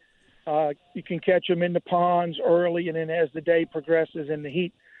early. You can catch them in the ponds early, and then as the day progresses and the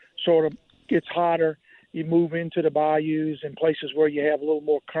heat sort of gets hotter, you move into the bayous and places where you have a little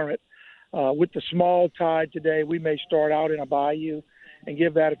more current. With the small tide today, we may start out in a bayou and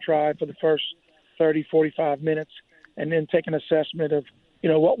give that a try for the first 30, 45 minutes, and then take an assessment of,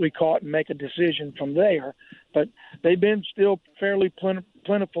 what we caught and make a decision from there. But they've been still fairly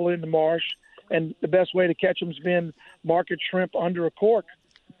plentiful in the marsh, and the best way to catch them has been market shrimp under a cork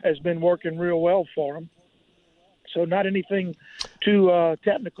has been working real well for them. So not anything too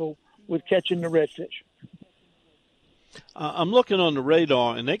technical with catching the redfish. I'm looking on the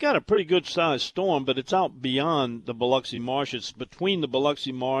radar, and they got a pretty good-sized storm, but it's out beyond the Biloxi Marsh. It's between the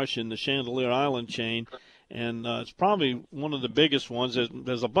Biloxi Marsh and the Chandelier Island chain, and it's probably one of the biggest ones.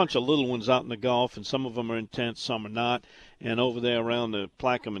 There's a bunch of little ones out in the Gulf, and some of them are intense, some are not. And over there around the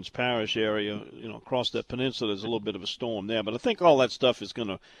Plaquemines Parish area, across that peninsula, there's a little bit of a storm there. But I think all that stuff is going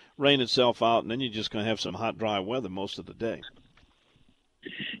to rain itself out, and then you're just going to have some hot, dry weather most of the day.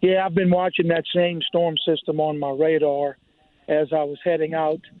 Yeah, I've been watching that same storm system on my radar as I was heading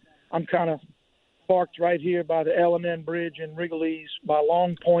out. I'm kind of parked right here by the L&N Bridge in Wrigley's by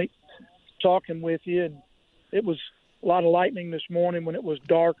Long Point, talking with you, and it was a lot of lightning this morning when it was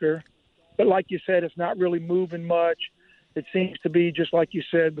darker. But like you said, it's not really moving much. It seems to be, just like you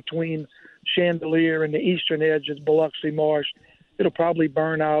said, between Chandelier and the eastern edge of the Biloxi Marsh. It'll probably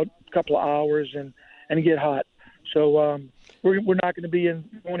burn out a couple of hours and get hot. So we're not going to be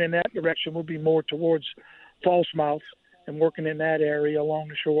going in that direction. We'll be more towards Falsemouth and working in that area along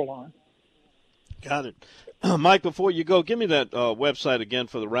the shoreline. Got it. Mike, before you go, give me that website again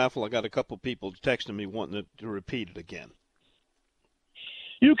for the raffle. I got a couple people texting me wanting to repeat it again.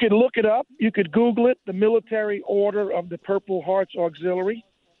 You could look it up. You could Google it, the Military Order of the Purple Hearts Auxiliary.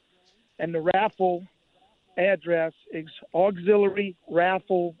 And the raffle address is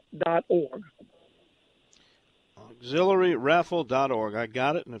auxiliaryraffle.org. Auxiliaryraffle.org. I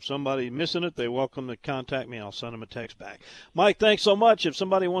got it. And if somebody's missing it, they're welcome to contact me. I'll send them a text back. Mike, thanks so much. If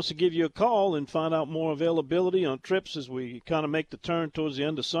somebody wants to give you a call and find out more availability on trips as we kind of make the turn towards the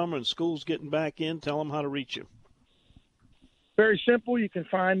end of summer and school's getting back in, tell them how to reach you. Very simple. You can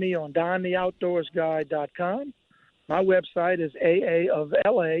find me on DonTheOutdoorsGuy.com. My website is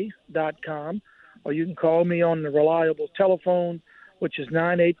aaofla.com, or you can call me on the reliable telephone, which is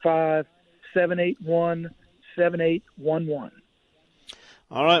 985-781-7811.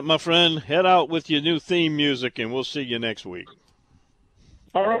 All right, my friend, head out with your new theme music, and we'll see you next week.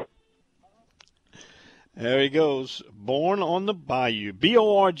 All right. There he goes. Born on the Bayou.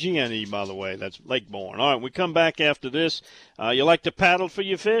 B-O-R-G-N-E, by the way. That's Lake Borgne. All right, we come back after this. You like to paddle for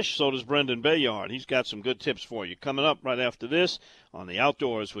your fish? So does Brendan Bayard. He's got some good tips for you. Coming up right after this on the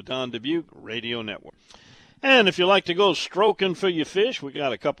Outdoors with Don Dubuque Radio Network. And if you like to go stroking for your fish, we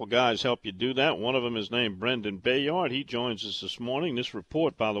got a couple guys help you do that. One of them is named Brendan Bayard. He joins us this morning. This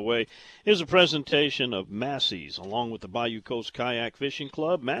report, by the way, is a presentation of Massey's, along with the Bayou Coast Kayak Fishing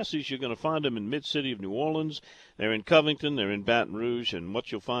Club. Massey's, you're going to find them in Mid-City of New Orleans. They're in Covington. They're in Baton Rouge. And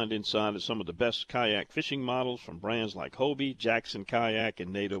what you'll find inside is some of the best kayak fishing models from brands like Hobie, Jackson Kayak,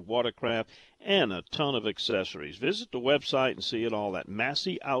 and Native Watercraft, and a ton of accessories. Visit the website and see it all at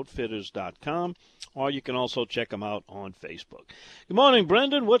MasseyOutfitters.com, or you can also check them out on Facebook. Good morning,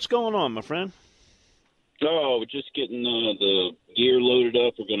 Brendan. What's going on, my friend? Oh, we're just getting the gear loaded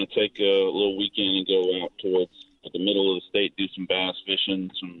up. We're going to take a little weekend and go out towards the middle of the state, do some bass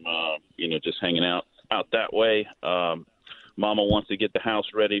fishing, some, just hanging out that way. Mama wants to get the house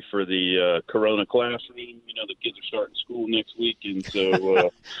ready for the Corona classroom. The kids are starting school next week, and so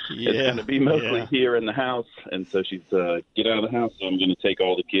it's going to be mostly here in the house. And so she's get out of the house. So I'm going to take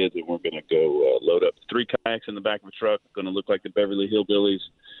all the kids, and we're going to go load up the 3 kayaks in the back of a truck, going to look like the Beverly Hillbillies,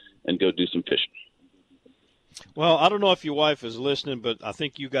 and go do some fishing. Well, I don't know if your wife is listening, but I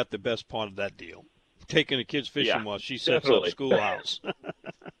think you got the best part of that deal. Taking the kids fishing while she sets up schoolhouse.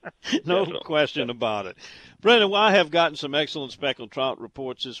 No question about it. Brendan, well, I have gotten some excellent speckled trout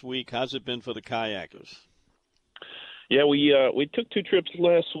reports this week. How's it been for the kayakers? Yeah, we took 2 trips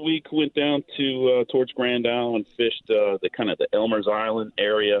last week. Went down to towards Grand Isle and fished the Elmer's Island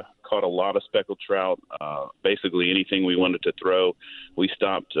area. Caught a lot of speckled trout. Basically anything we wanted to throw. We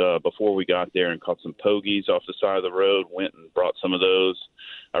stopped before we got there and caught some pogies off the side of the road. Went and brought some of those.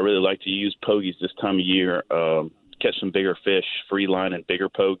 I really like to use pogies this time of year. Catch some bigger fish, free line and bigger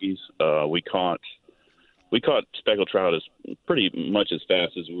pogies. We caught speckled trout as pretty much as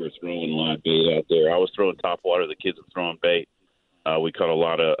fast as we were throwing live bait out there. I was throwing top water. The kids were throwing bait. We caught a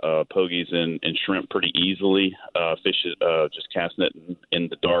lot of pogies and shrimp pretty easily. Fish just casting it in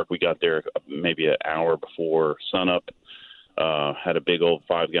the dark. We got there maybe an hour before sunup. Had a big old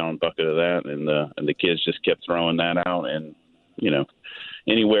 5-gallon bucket of that, and the kids just kept throwing that out. And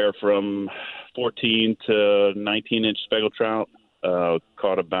anywhere from 14 to 19-inch speckled trout.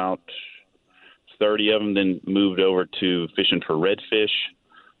 Caught about 30 of them, then moved over to fishing for redfish.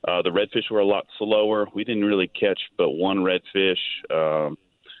 The redfish were a lot slower. We didn't really catch but one redfish.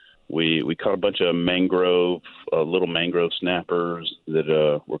 We caught a bunch of little mangrove snappers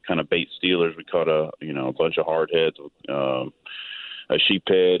that were kind of bait stealers. We caught a bunch of hardheads, a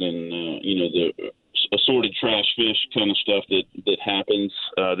sheephead, and the assorted trash fish kind of stuff that happens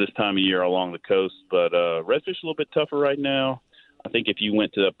this time of year along the coast. But redfish a little bit tougher right now. I think if you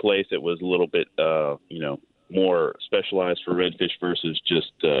went to a place that was a little bit, more specialized for redfish versus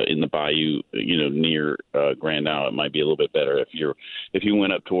just in the bayou, near Grand Isle, it might be a little bit better. If you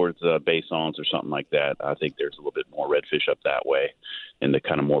went up towards Bassons or something like that, I think there's a little bit more redfish up that way in the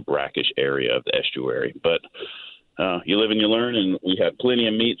kind of more brackish area of the estuary. But you live and you learn, and we had plenty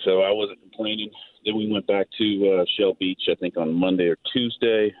of meat, so I wasn't complaining. Then we went back to Shell Beach, I think on Monday or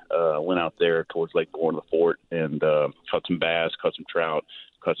Tuesday. Went out there towards Lake Bourne, the fort, and caught some bass, caught some trout,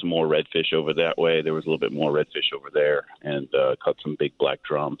 caught some more redfish over that way. There was a little bit more redfish over there, and caught some big black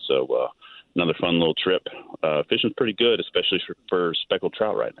drum. So another fun little trip. Fishing's pretty good, especially for speckled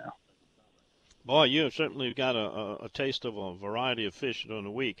trout right now. Boy, you have certainly got a taste of a variety of fish during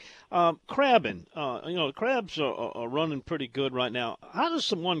the week. Crabbing, the crabs are running pretty good right now. How does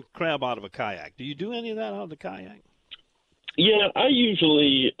someone crab out of a kayak? Do you do any of that out of the kayak? Yeah, I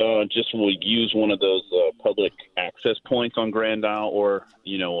usually just will use one of those public access points on Grand Isle, or,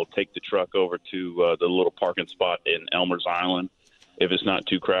 we'll take the truck over to the little parking spot in Elmer's Island if it's not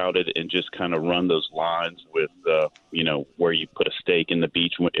too crowded, and just kind of run those lines with, where you put a stake in the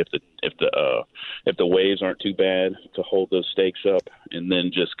beach if the waves aren't too bad to hold those stakes up, and then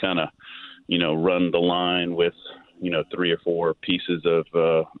just kind of, run the line with, 3 or 4 pieces of,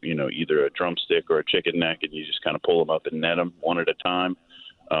 either a drumstick or a chicken neck, and you just kind of pull them up and net them one at a time.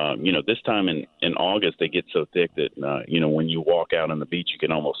 This time in August, they get so thick that, when you walk out on the beach, you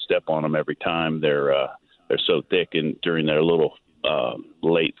can almost step on them every time. They're so thick, and during their little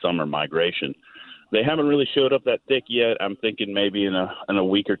late summer migration. They haven't really showed up that thick yet. I'm thinking maybe in a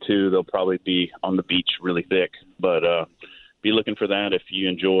week or two they'll probably be on the beach really thick. But be looking for that if you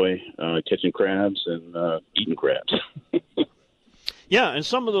enjoy catching crabs and eating crabs. Yeah, and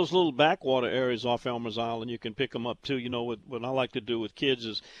some of those little backwater areas off Elmer's Island, you can pick them up too. What I like to do with kids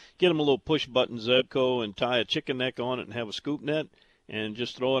is get them a little push-button Zebco and tie a chicken neck on it and have a scoop net, and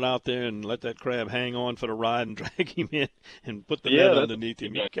just throw it out there and let that crab hang on for the ride and drag him in and put the net underneath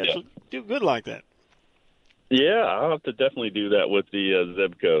him. You do good like that. Yeah, I'll have to definitely do that with the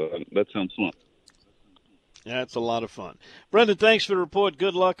Zebco. That sounds fun. That's a lot of fun. Brendan, thanks for the report.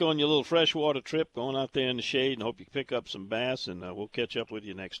 Good luck on your little freshwater trip going out there in the shade, and hope you pick up some bass, and we'll catch up with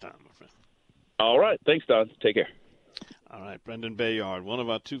you next time, my friend. All right. Thanks, Don. Take care. All right, Brendan Bayard, one of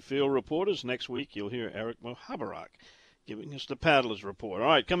our 2 field reporters. Next week you'll hear Eric Mohabarak giving us the Paddlers Report. All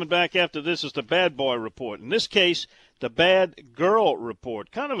right, coming back after this is the Bad Boy Report. In this case, the Bad Girl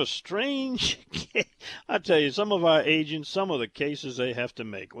Report. Kind of a strange case. I tell you, some of our agents, some of the cases they have to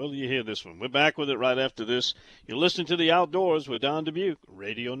make. Well, you hear this one. We're back with it right after this. You're listening to The Outdoors with Don Dubuque,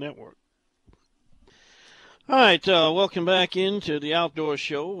 Radio Network. All right, welcome back into the Outdoor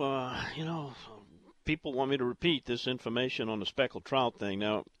Show. People want me to repeat this information on the speckled trout thing.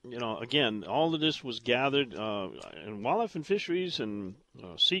 Now, again, all of this was gathered in Wildlife and Fisheries and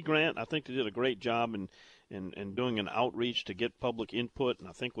Sea Grant. I think they did a great job in doing an outreach to get public input, and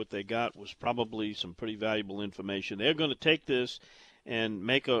I think what they got was probably some pretty valuable information. They're going to take this and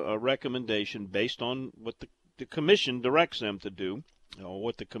make a recommendation based on what the commission directs them to do. or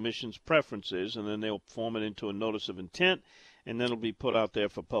what the commission's preference is, and then they'll form it into a notice of intent, and then it'll be put out there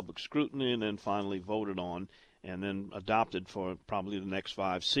for public scrutiny and then finally voted on and then adopted for probably the next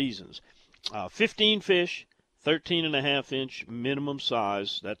 5 seasons. 15 fish, 13.5-inch minimum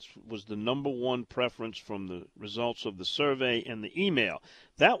size. That was the number one preference from the results of the survey and the email.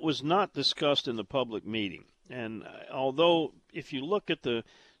 That was not discussed in the public meeting. And although if you look at the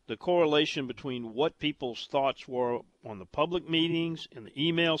correlation between what people's thoughts were on the public meetings and the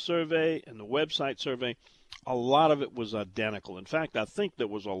email survey and the website survey, a lot of it was identical. In fact, I think there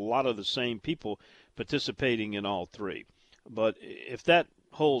was a lot of the same people participating in all 3. But if that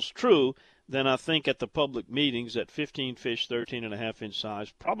holds true, then I think at the public meetings that 15 fish, 13.5-inch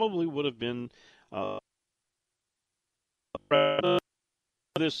size probably would have been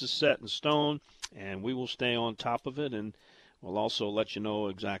this is set in stone, and we will stay on top of it, and we'll also let you know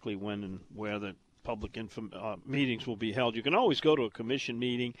exactly when and where the public meetings will be held. You can always go to a commission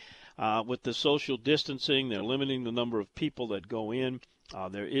meeting. With the social distancing, they're limiting the number of people that go in.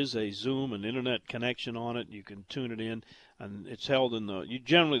 There is a Zoom, an internet connection on it. You can tune it in, and it's held in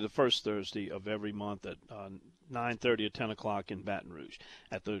generally the first Thursday of every month at 9:30 or 10 o'clock in Baton Rouge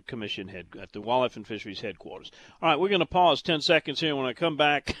at the commission at the Wildlife and Fisheries headquarters. All right, we're going to pause 10 seconds here. When I come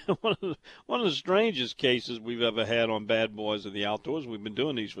back, one of the strangest cases we've ever had on Bad Boys of the Outdoors. We've been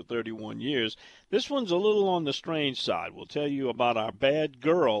doing these for 31 years. This one's a little on the strange side. We'll tell you about our bad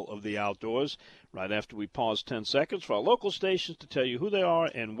girl of the outdoors right after we pause 10 seconds for our local stations to tell you who they are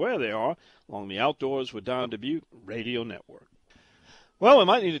and where they are along the Outdoors with Don Dubuque Radio Network. Well, we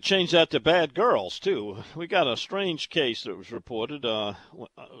might need to change that to bad girls, too. We got a strange case that was reported.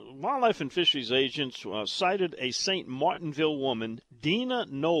 Wildlife and Fisheries agents cited a St. Martinville woman, Dina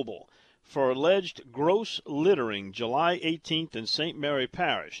Noble, for alleged gross littering July 18th in St. Mary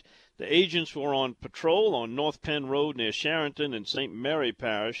Parish. The agents were on patrol on North Penn Road near Sharonton in St. Mary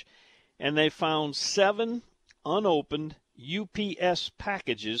Parish, and they found 7 unopened UPS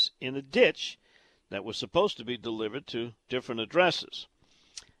packages in a ditch that was supposed to be delivered to different addresses.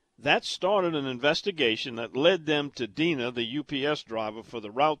 That started an investigation that led them to Dina, the UPS driver for the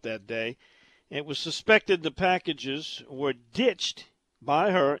route that day. It was suspected the packages were ditched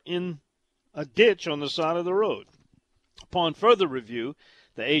by her in a ditch on the side of the road. Upon further review,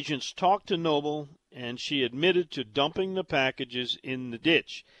 the agents talked to Noble, and she admitted to dumping the packages in the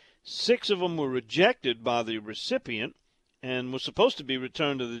ditch. 6 of them were rejected by the recipient and was supposed to be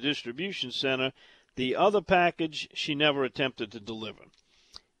returned to the distribution center. The other package she never attempted to deliver.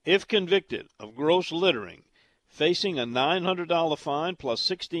 If convicted of gross littering, facing a $900 fine plus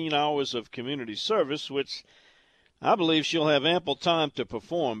 16 hours of community service, which I believe she'll have ample time to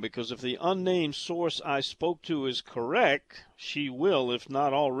perform, because if the unnamed source I spoke to is correct, she will, if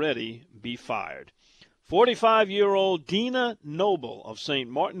not already, be fired. 45-year-old Dina Noble of St.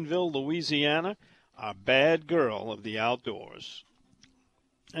 Martinville, Louisiana, a bad girl of the outdoors.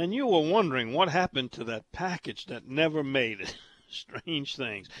 And you were wondering what happened to that package that never made it. Strange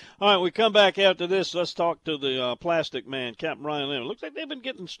things. All right, we come back after this. Let's talk to the plastic man, Captain Ryan Lemon. Looks like they've been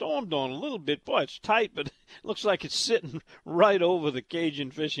getting stormed on a little bit. Boy, it's tight, but it looks like it's sitting right over the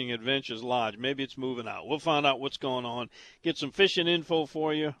Cajun Fishing Adventures Lodge. Maybe it's moving out. We'll find out what's going on. Get some fishing info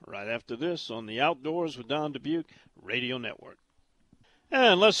for you right after this on the Outdoors with Don Dubuque Radio Network.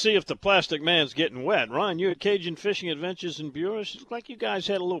 And let's see if the plastic man's getting wet. Ryan, you at Cajun Fishing Adventures in Buras. Looks like you guys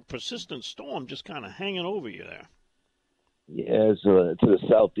had a little persistent storm just kind of hanging over you there. Yeah, it's to the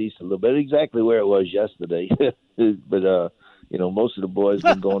southeast a little bit, exactly where it was yesterday. But, most of the boys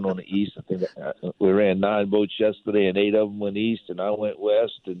been going on the east. I think we ran 9 boats yesterday, and 8 of them went east, and I went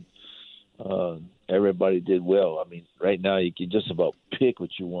west, and everybody did well. I mean, right now you can just about pick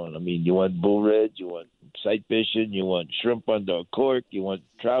what you want. I mean, you want bull red, you want sight fishing, you want shrimp under a cork, you want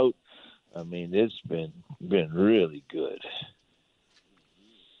trout. I mean, it's been really good.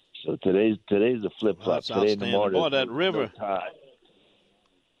 So today's a flip-flop. Today in the morning. Boy, that river. High.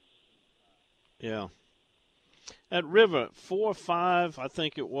 Yeah. That river, 4 or 5, I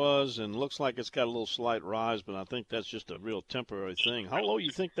think it was, and looks like it's got a little slight rise, but I think that's just a real temporary thing. How low you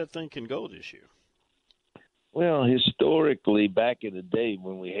think that thing can go this year? Well, historically, back in the day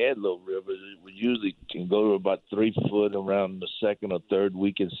when we had low rivers, it usually can go to about 3 foot around the 2nd or 3rd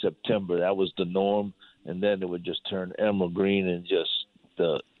week in September. That was the norm, and then it would just turn emerald green and just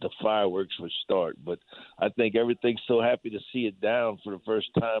the fireworks would start. But I think everything's so happy to see it down for the first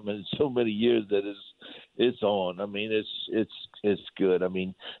time in so many years that it's on. I mean, it's good. I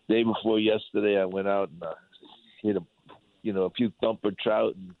mean, day before yesterday, I went out and hit a few thumper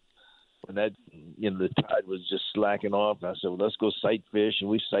trout, and when that, the tide was just slacking off. I said, well, let's go sight fish, and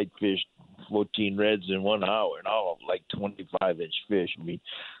we sight fished 14 reds in 1 hour, and all of like 25-inch fish. I mean,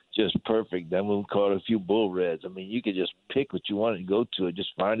 just perfect. Then we caught a few bull reds. I mean, you could just pick what you wanted and go to it, just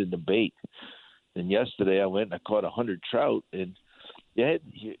finding the bait. And yesterday I went and I caught 100 trout, and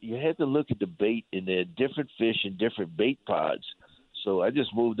you had to look at the bait, and there are different fish in different bait pods. So I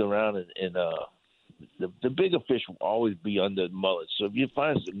just moved around, and the bigger fish will always be under mullets. So if you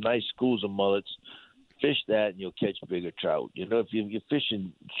find some nice schools of mullets, fish that, and you'll catch bigger trout. If you're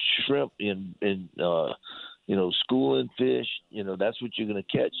fishing shrimp and schooling fish, that's what you're going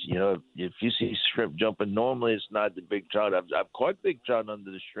to catch. If you see shrimp jumping, normally it's not the big trout. I've caught big trout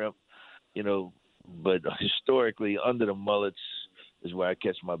under the shrimp, but historically under the mullets is where I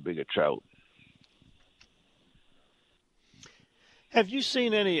catch my bigger trout. Have you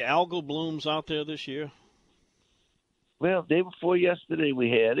seen any algal blooms out there this year? Well, day before yesterday we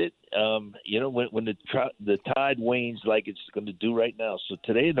had it. When the tide wanes like it's going to do right now. So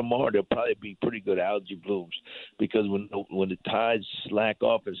today and tomorrow there'll probably be pretty good algae blooms, because when the tides slack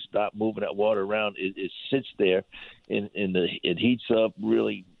off and stop moving that water around, it sits there and it heats up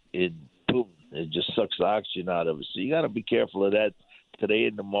really. It just sucks the oxygen out of it. So you got to be careful of that today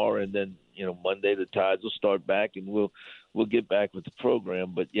and tomorrow, and then Monday the tides will start back, and we'll get back with the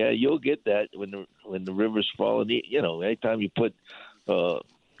program. But yeah, you'll get that when the river's falling. Anytime you put, I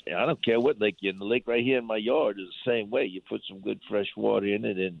don't care what lake you're in, the lake right here in my yard is the same way. You put some good fresh water in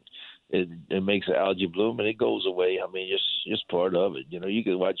it, and it makes an algae bloom, and it goes away. I mean, it's just part of it. You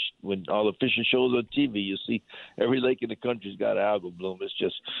can watch when all the fishing shows on TV. You see every lake in the country's got an algal bloom. It's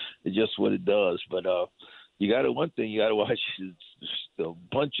just what it does. But one thing you got to watch is a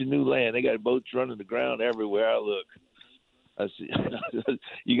bunch of new land. They got boats running the ground everywhere I look. I see.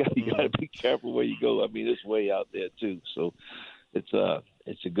 you got to be careful where you go. I mean, it's way out there too. So it's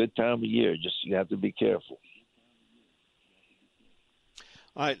a good time of year. Just you have to be careful.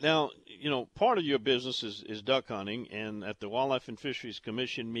 All right. Now, part of your business is duck hunting, and at the Wildlife and Fisheries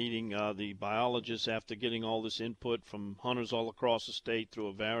Commission meeting, the biologists, after getting all this input from hunters all across the state through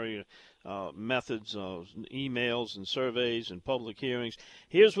a variety of methods, emails and surveys and public hearings,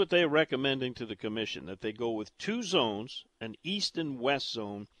 here's what they're recommending to the commission, that they go with 2 zones, an east and west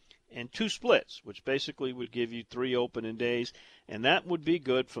zone, and 2 splits, which basically would give you 3 opening days, and that would be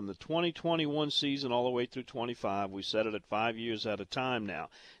good from the 2021 season all the way through 25. We set it at 5 years at a time now.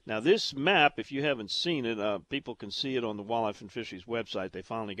 Now, this map, if you haven't seen it, people can see it on the Wildlife and Fisheries website. They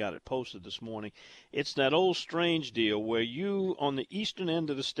finally got it posted this morning. It's that old strange deal where you, on the eastern end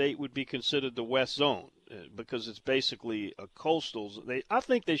of the state, would be considered the west zone, because it's basically a coastal. I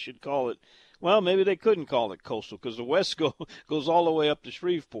think they should call it, well, maybe they couldn't call it coastal, because the west goes all the way up to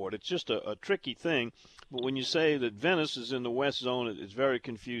Shreveport. It's just a tricky thing. But when you say that Venice is in the west zone, it's very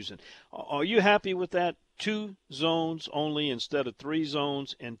confusing. Are you happy with that? 2 zones only instead of 3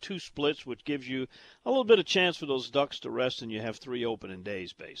 zones, and 2 splits, which gives you a little bit of chance for those ducks to rest, and you have 3 opening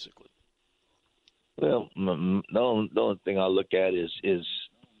days, basically. Well, the only thing I look at is if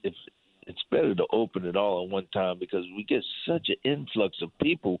it's better to open it all at one time, because we get such an influx of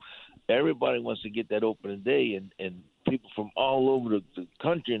people. Everybody wants to get that opening day, and people from all over the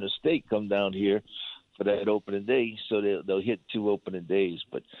country and the state come down here for that opening day, so they'll hit 2 opening days.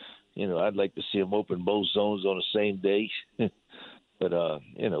 But I'd like to see them open both zones on the same day. But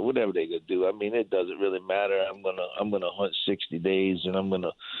whatever they could do, I mean, it doesn't really matter. I'm gonna hunt 60 days, and I'm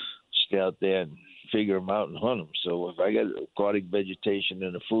gonna stay out there and figure them out and hunt them. So if I got aquatic vegetation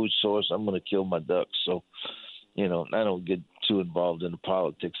and a food source, I'm gonna kill my ducks. So I don't get too involved in the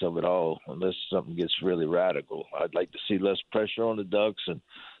politics of it all unless something gets really radical. I'd like to see less pressure on the ducks, and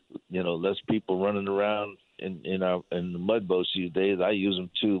less people running around in the mud boats these days. I use them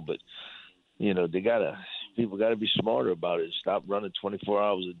too, but people gotta be smarter about it. Stop running 24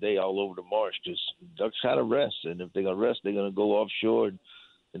 hours a day all over the marsh. Just ducks gotta rest, and if they're gonna rest, they're gonna go offshore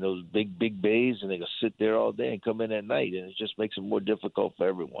in those big bays, and they're gonna sit there all day and come in at night, and it just makes it more difficult for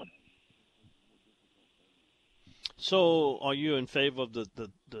everyone. So are you in favor of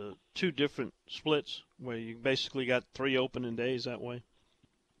the 2 different splits where you basically got 3 opening days that way?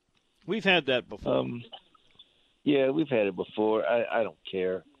 We've had that before. Yeah, we've had it before. I don't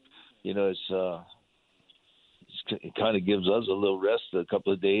care. It kind of gives us a little rest a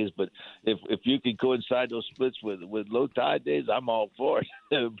couple of days. But if you can coincide those splits with low tide days, I'm all for it.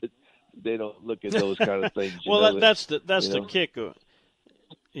 But they don't look at those kind of things. Well, that's the kicker.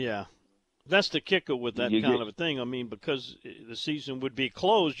 Yeah. That's the kicker with that kind of a thing. I mean, because the season would be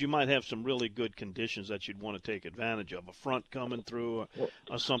closed, you might have some really good conditions that you'd want to take advantage of. A front coming through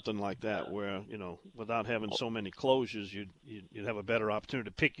or something like that where, without having so many closures, you'd have a better opportunity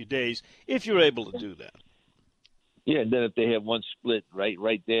to pick your days if you're able to do that. Yeah, and then if they have one split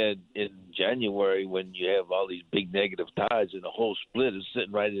right there in January when you have all these big negative tides and the whole split is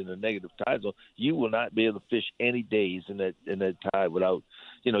sitting right in the negative tide zone, you will not be able to fish any days in that tide without,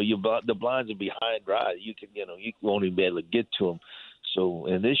 the blinds are behind dry. You won't even be able to get to them. So,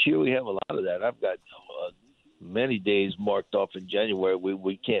 and this year we have a lot of that. I've got many days marked off in January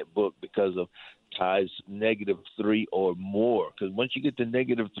we can't book because of tides -3 or more. Because once you get to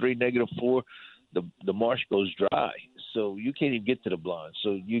 -3, -4, the marsh goes dry, so you can't even get to the blind,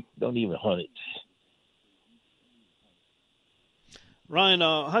 so you don't even hunt it. Ryan,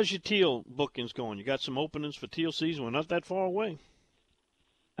 how's your teal bookings going? You got some openings for teal season? We're not that far away.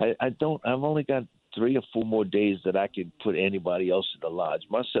 I've only got 3 or 4 more days that I can put anybody else in the lodge.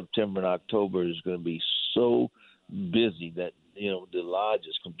 My September and October is going to be so busy that the lodge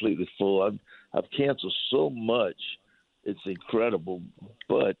is completely full. I've canceled so much, it's incredible.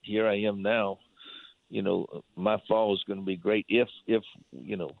 But here I am now. My fall is going to be great if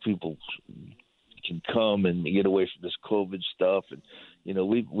people can come and get away from this COVID stuff. And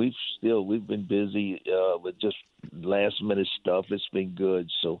we've been busy with just last minute stuff. It's been good.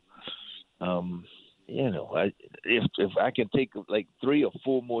 So if I can take like 3 or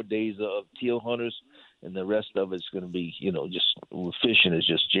 4 more days of teal hunters, and the rest of it's going to be just fishing is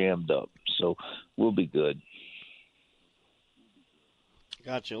just jammed up. So we'll be good.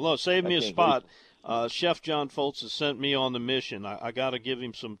 Gotcha. Look, save me a spot. Chef John Foltz has sent me on the mission. I got to give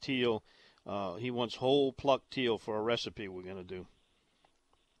him some teal. He wants whole plucked teal for a recipe we're going to do.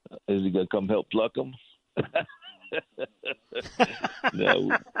 Is he going to come help pluck them?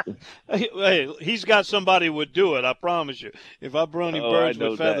 No. Hey, he's got somebody who would do it, I promise you. If I brought any birds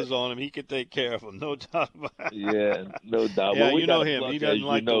with feathers on him, he could take care of them. No doubt about it. Yeah, no doubt. Yeah, well, you know him. He doesn't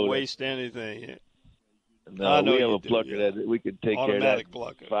like to waste anything. No, we have a plucker that we can take care of that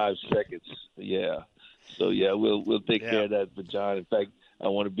plucker. 5 seconds. Yeah. So, yeah, we'll take care of that for John. In fact, I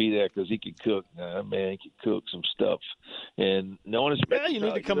want to be there because he can cook. Man, he can cook some stuff. And no one expects you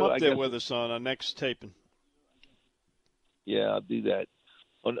need to come up there with us on our next taping. Yeah, I'll do that.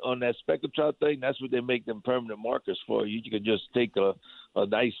 On that speckled trout thing, that's what they make them permanent markers for. You can just take a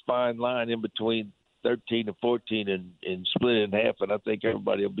nice fine line in between 13 and 14 and split it in half, and I think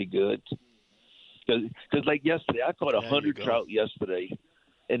everybody will be good. Because like yesterday, I caught 100 trout yesterday,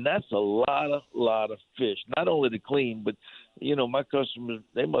 and that's a lot of fish. Not only to clean, but my customers,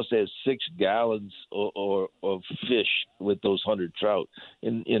 they must have 6 gallons or fish with those 100 trout,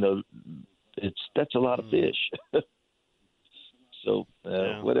 and that's a lot of fish. So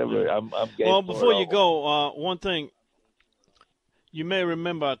whatever, I'm game. Well, before you go, one thing. You may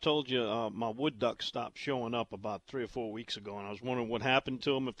remember I told you my wood ducks stopped showing up about 3 or 4 weeks ago, and I was wondering what happened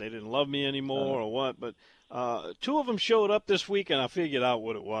to them, if they didn't love me anymore or what. But 2 of them showed up this week, and I figured out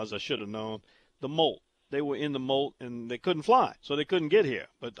what it was. I should have known. The molt. They were in the molt, and they couldn't fly, so they couldn't get here.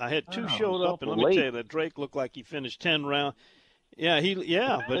 But I had 2 showed up, and let me tell you, that Drake looked like he finished 10 rounds. Yeah,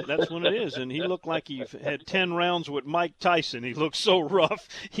 but that's what it is. And he looked like he had 10 rounds with Mike Tyson. He looked so rough.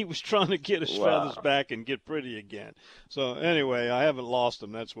 He was trying to get his feathers back and get pretty again. So, anyway, I haven't lost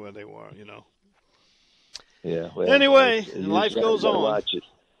them. That's where they were, Yeah. Well, anyway, life goes on. Watch it.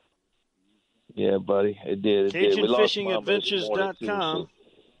 Yeah, buddy. It did. CajunFishingAdventures.com.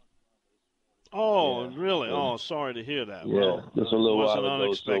 Oh, really? Oh, sorry to hear that. Yeah, well, just a little while ago.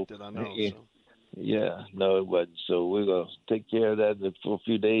 Unexpected, so, I know. So. Yeah, no, it wasn't. So we're going to take care of that for a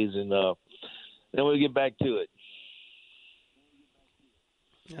few days, and then we'll get back to it.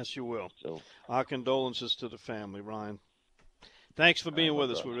 Yes, you will. So, our condolences to the family, Ryan. Thanks for being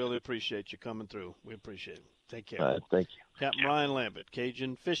with us. We really appreciate you coming through. We appreciate it. Take care. All right, thank you. Captain Ryan Lambert,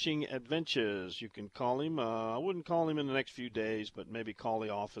 Cajun Fishing Adventures. You can call him. I wouldn't call him in the next few days, but maybe call the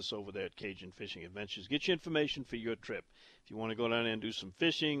office over there at Cajun Fishing Adventures. Get your information for your trip. If you want to go down there and do some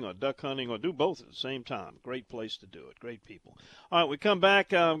fishing or duck hunting or do both at the same time, great place to do it. Great people. All right, we come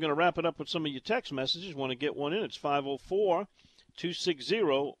back. I'm going to wrap it up with some of your text messages. Want to get one in? It's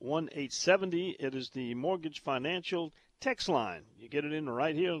 504-260-1870. It is the Mortgage Financial text line. You get it in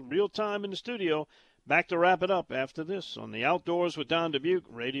right here, real time in the studio. Back to wrap it up after this on the Outdoors with Don Dubuque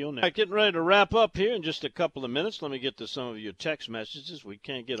Radio Network. Getting ready to wrap up here in just a couple of minutes. Let me get to some of your text messages. We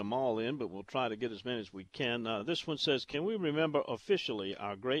can't get them all in, but we'll try to get as many as we can. This one says, can we remember officially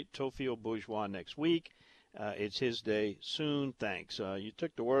our great Tofio Bourgeois next week? It's his day soon. Thanks. You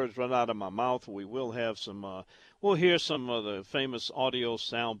took the words right out of my mouth. We will have some. We'll hear some of the famous audio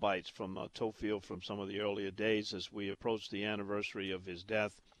sound bites from Tofield from some of the earlier days as we approach the anniversary of his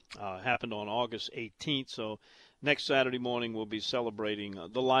death. Happened on August 18th. So next Saturday morning we'll be celebrating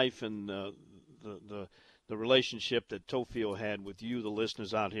the life and the relationship that Tofield had with you, the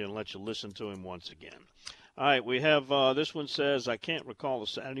listeners out here, and let you listen to him once again. All right, we have this one says, I can't recall a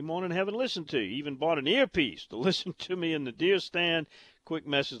Saturday morning haven't listened to you. Even bought an earpiece to listen to me in the deer stand. Quick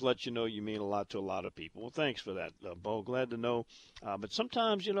message, let you know you mean a lot to a lot of people. Well, thanks for that, Bo. Glad to know. But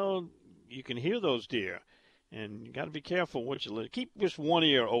sometimes, you can hear those deer, and you got to be careful what you listen. Keep just one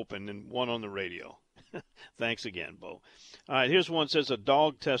ear open and one on the radio. Thanks again, Bo. All right, here's one says, a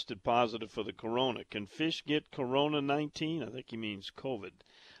dog tested positive for the corona. Can fish get corona-19? I think he means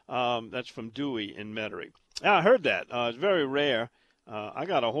COVID. That's from Dewey in Metairie. I heard that. It's very rare. I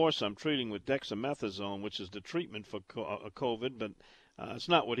got a horse I'm treating with dexamethasone, which is the treatment for COVID, but it's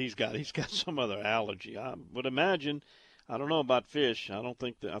not what he's got. He's got some other allergy. I would imagine, I don't know about fish.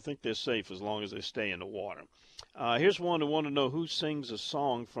 I think they're safe as long as they stay in the water. Here's one who want to know who sings a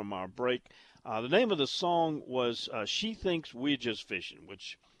song from our break. The name of the song was She Thinks We're Just Fishing,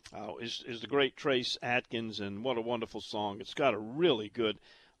 which is the great Trace Atkins, and what a wonderful song. It's got a really good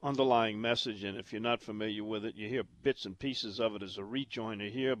underlying message, and if you're not familiar with it, you hear bits and pieces of it as a rejoinder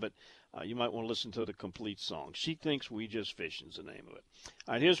here, but you might want to listen to the complete song. She Thinks We Just Fishing is the name of it.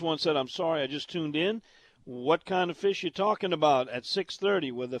 All right, here's one said, I'm sorry, I just tuned in. What kind of fish you talking about at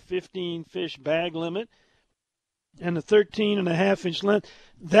 6:30 with a 15-fish bag limit and a 13.5-inch length?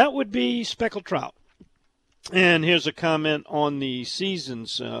 That would be speckled trout. And here's a comment on the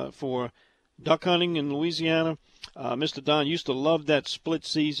seasons for duck hunting in Louisiana. Mr. Don used to love that split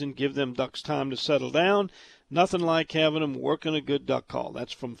season, give them ducks time to settle down. Nothing like having them working a good duck call.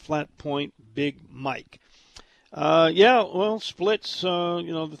 That's from Flat Point Big Mike. Splits,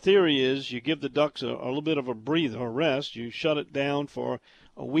 the theory is you give the ducks a little bit of a breather, a rest. You shut it down for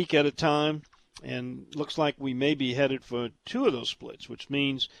a week at a time, and looks like we may be headed for 2 of those splits, which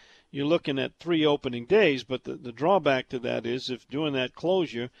means you're looking at 3 opening days. But the drawback to that is if during that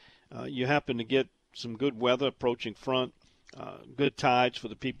closure you happen to get some good weather approaching front, good tides for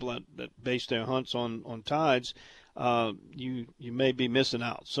the people that base their hunts on tides, you may be missing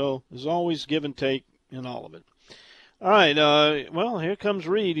out. So there's always give and take in all of it. All right, here comes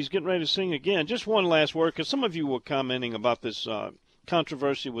Reed. He's getting ready to sing again. Just one last word, because some of you were commenting about this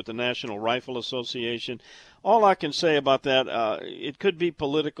controversy with the National Rifle Association. All I can say about that, it could be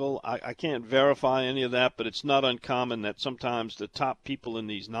political. I can't verify any of that, but it's not uncommon that sometimes the top people in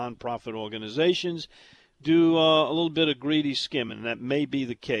these nonprofit organizations do a little bit of greedy skimming. That may be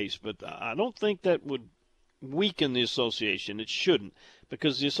the case, but I don't think that would weaken the association. It shouldn't,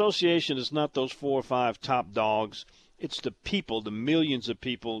 because the association is not those 4 or 5 top dogs. It's the people, the millions of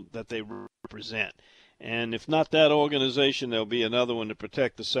people that they represent. And if not that organization, there'll be another one to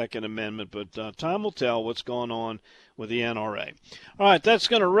protect the Second Amendment. But time will tell what's going on with the NRA. All right, that's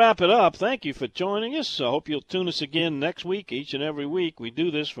going to wrap it up. Thank you for joining us. I hope you'll tune us again next week, each and every week. We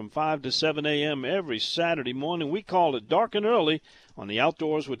do this from 5 to 7 a.m. every Saturday morning. We call it Dark and Early on the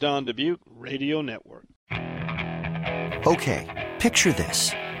Outdoors with Don Dubuque Radio Network. Okay, picture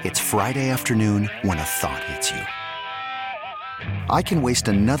this. It's Friday afternoon when a thought hits you. I can waste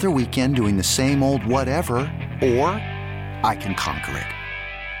another weekend doing the same old whatever, or I can conquer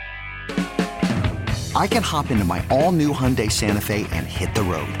it. I can hop into my all-new Hyundai Santa Fe and hit the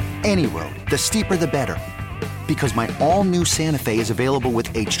road. Any road. The steeper, the better. Because my all-new Santa Fe is available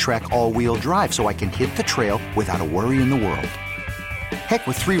with H-Track all-wheel drive, so I can hit the trail without a worry in the world. Heck,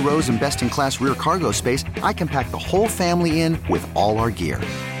 with 3 rows and best-in-class rear cargo space, I can pack the whole family in with all our gear.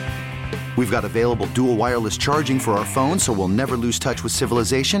 We've got available dual wireless charging for our phones, so we'll never lose touch with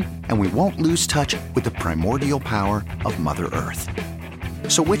civilization, and we won't lose touch with the primordial power of Mother Earth.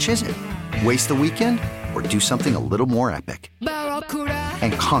 So which is it? Waste the weekend or do something a little more epic?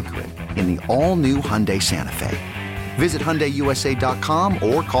 And conquer it in the all-new Hyundai Santa Fe. Visit HyundaiUSA.com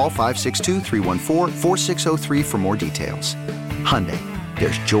or call 562-314-4603 for more details. Hyundai,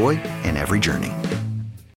 there's joy in every journey.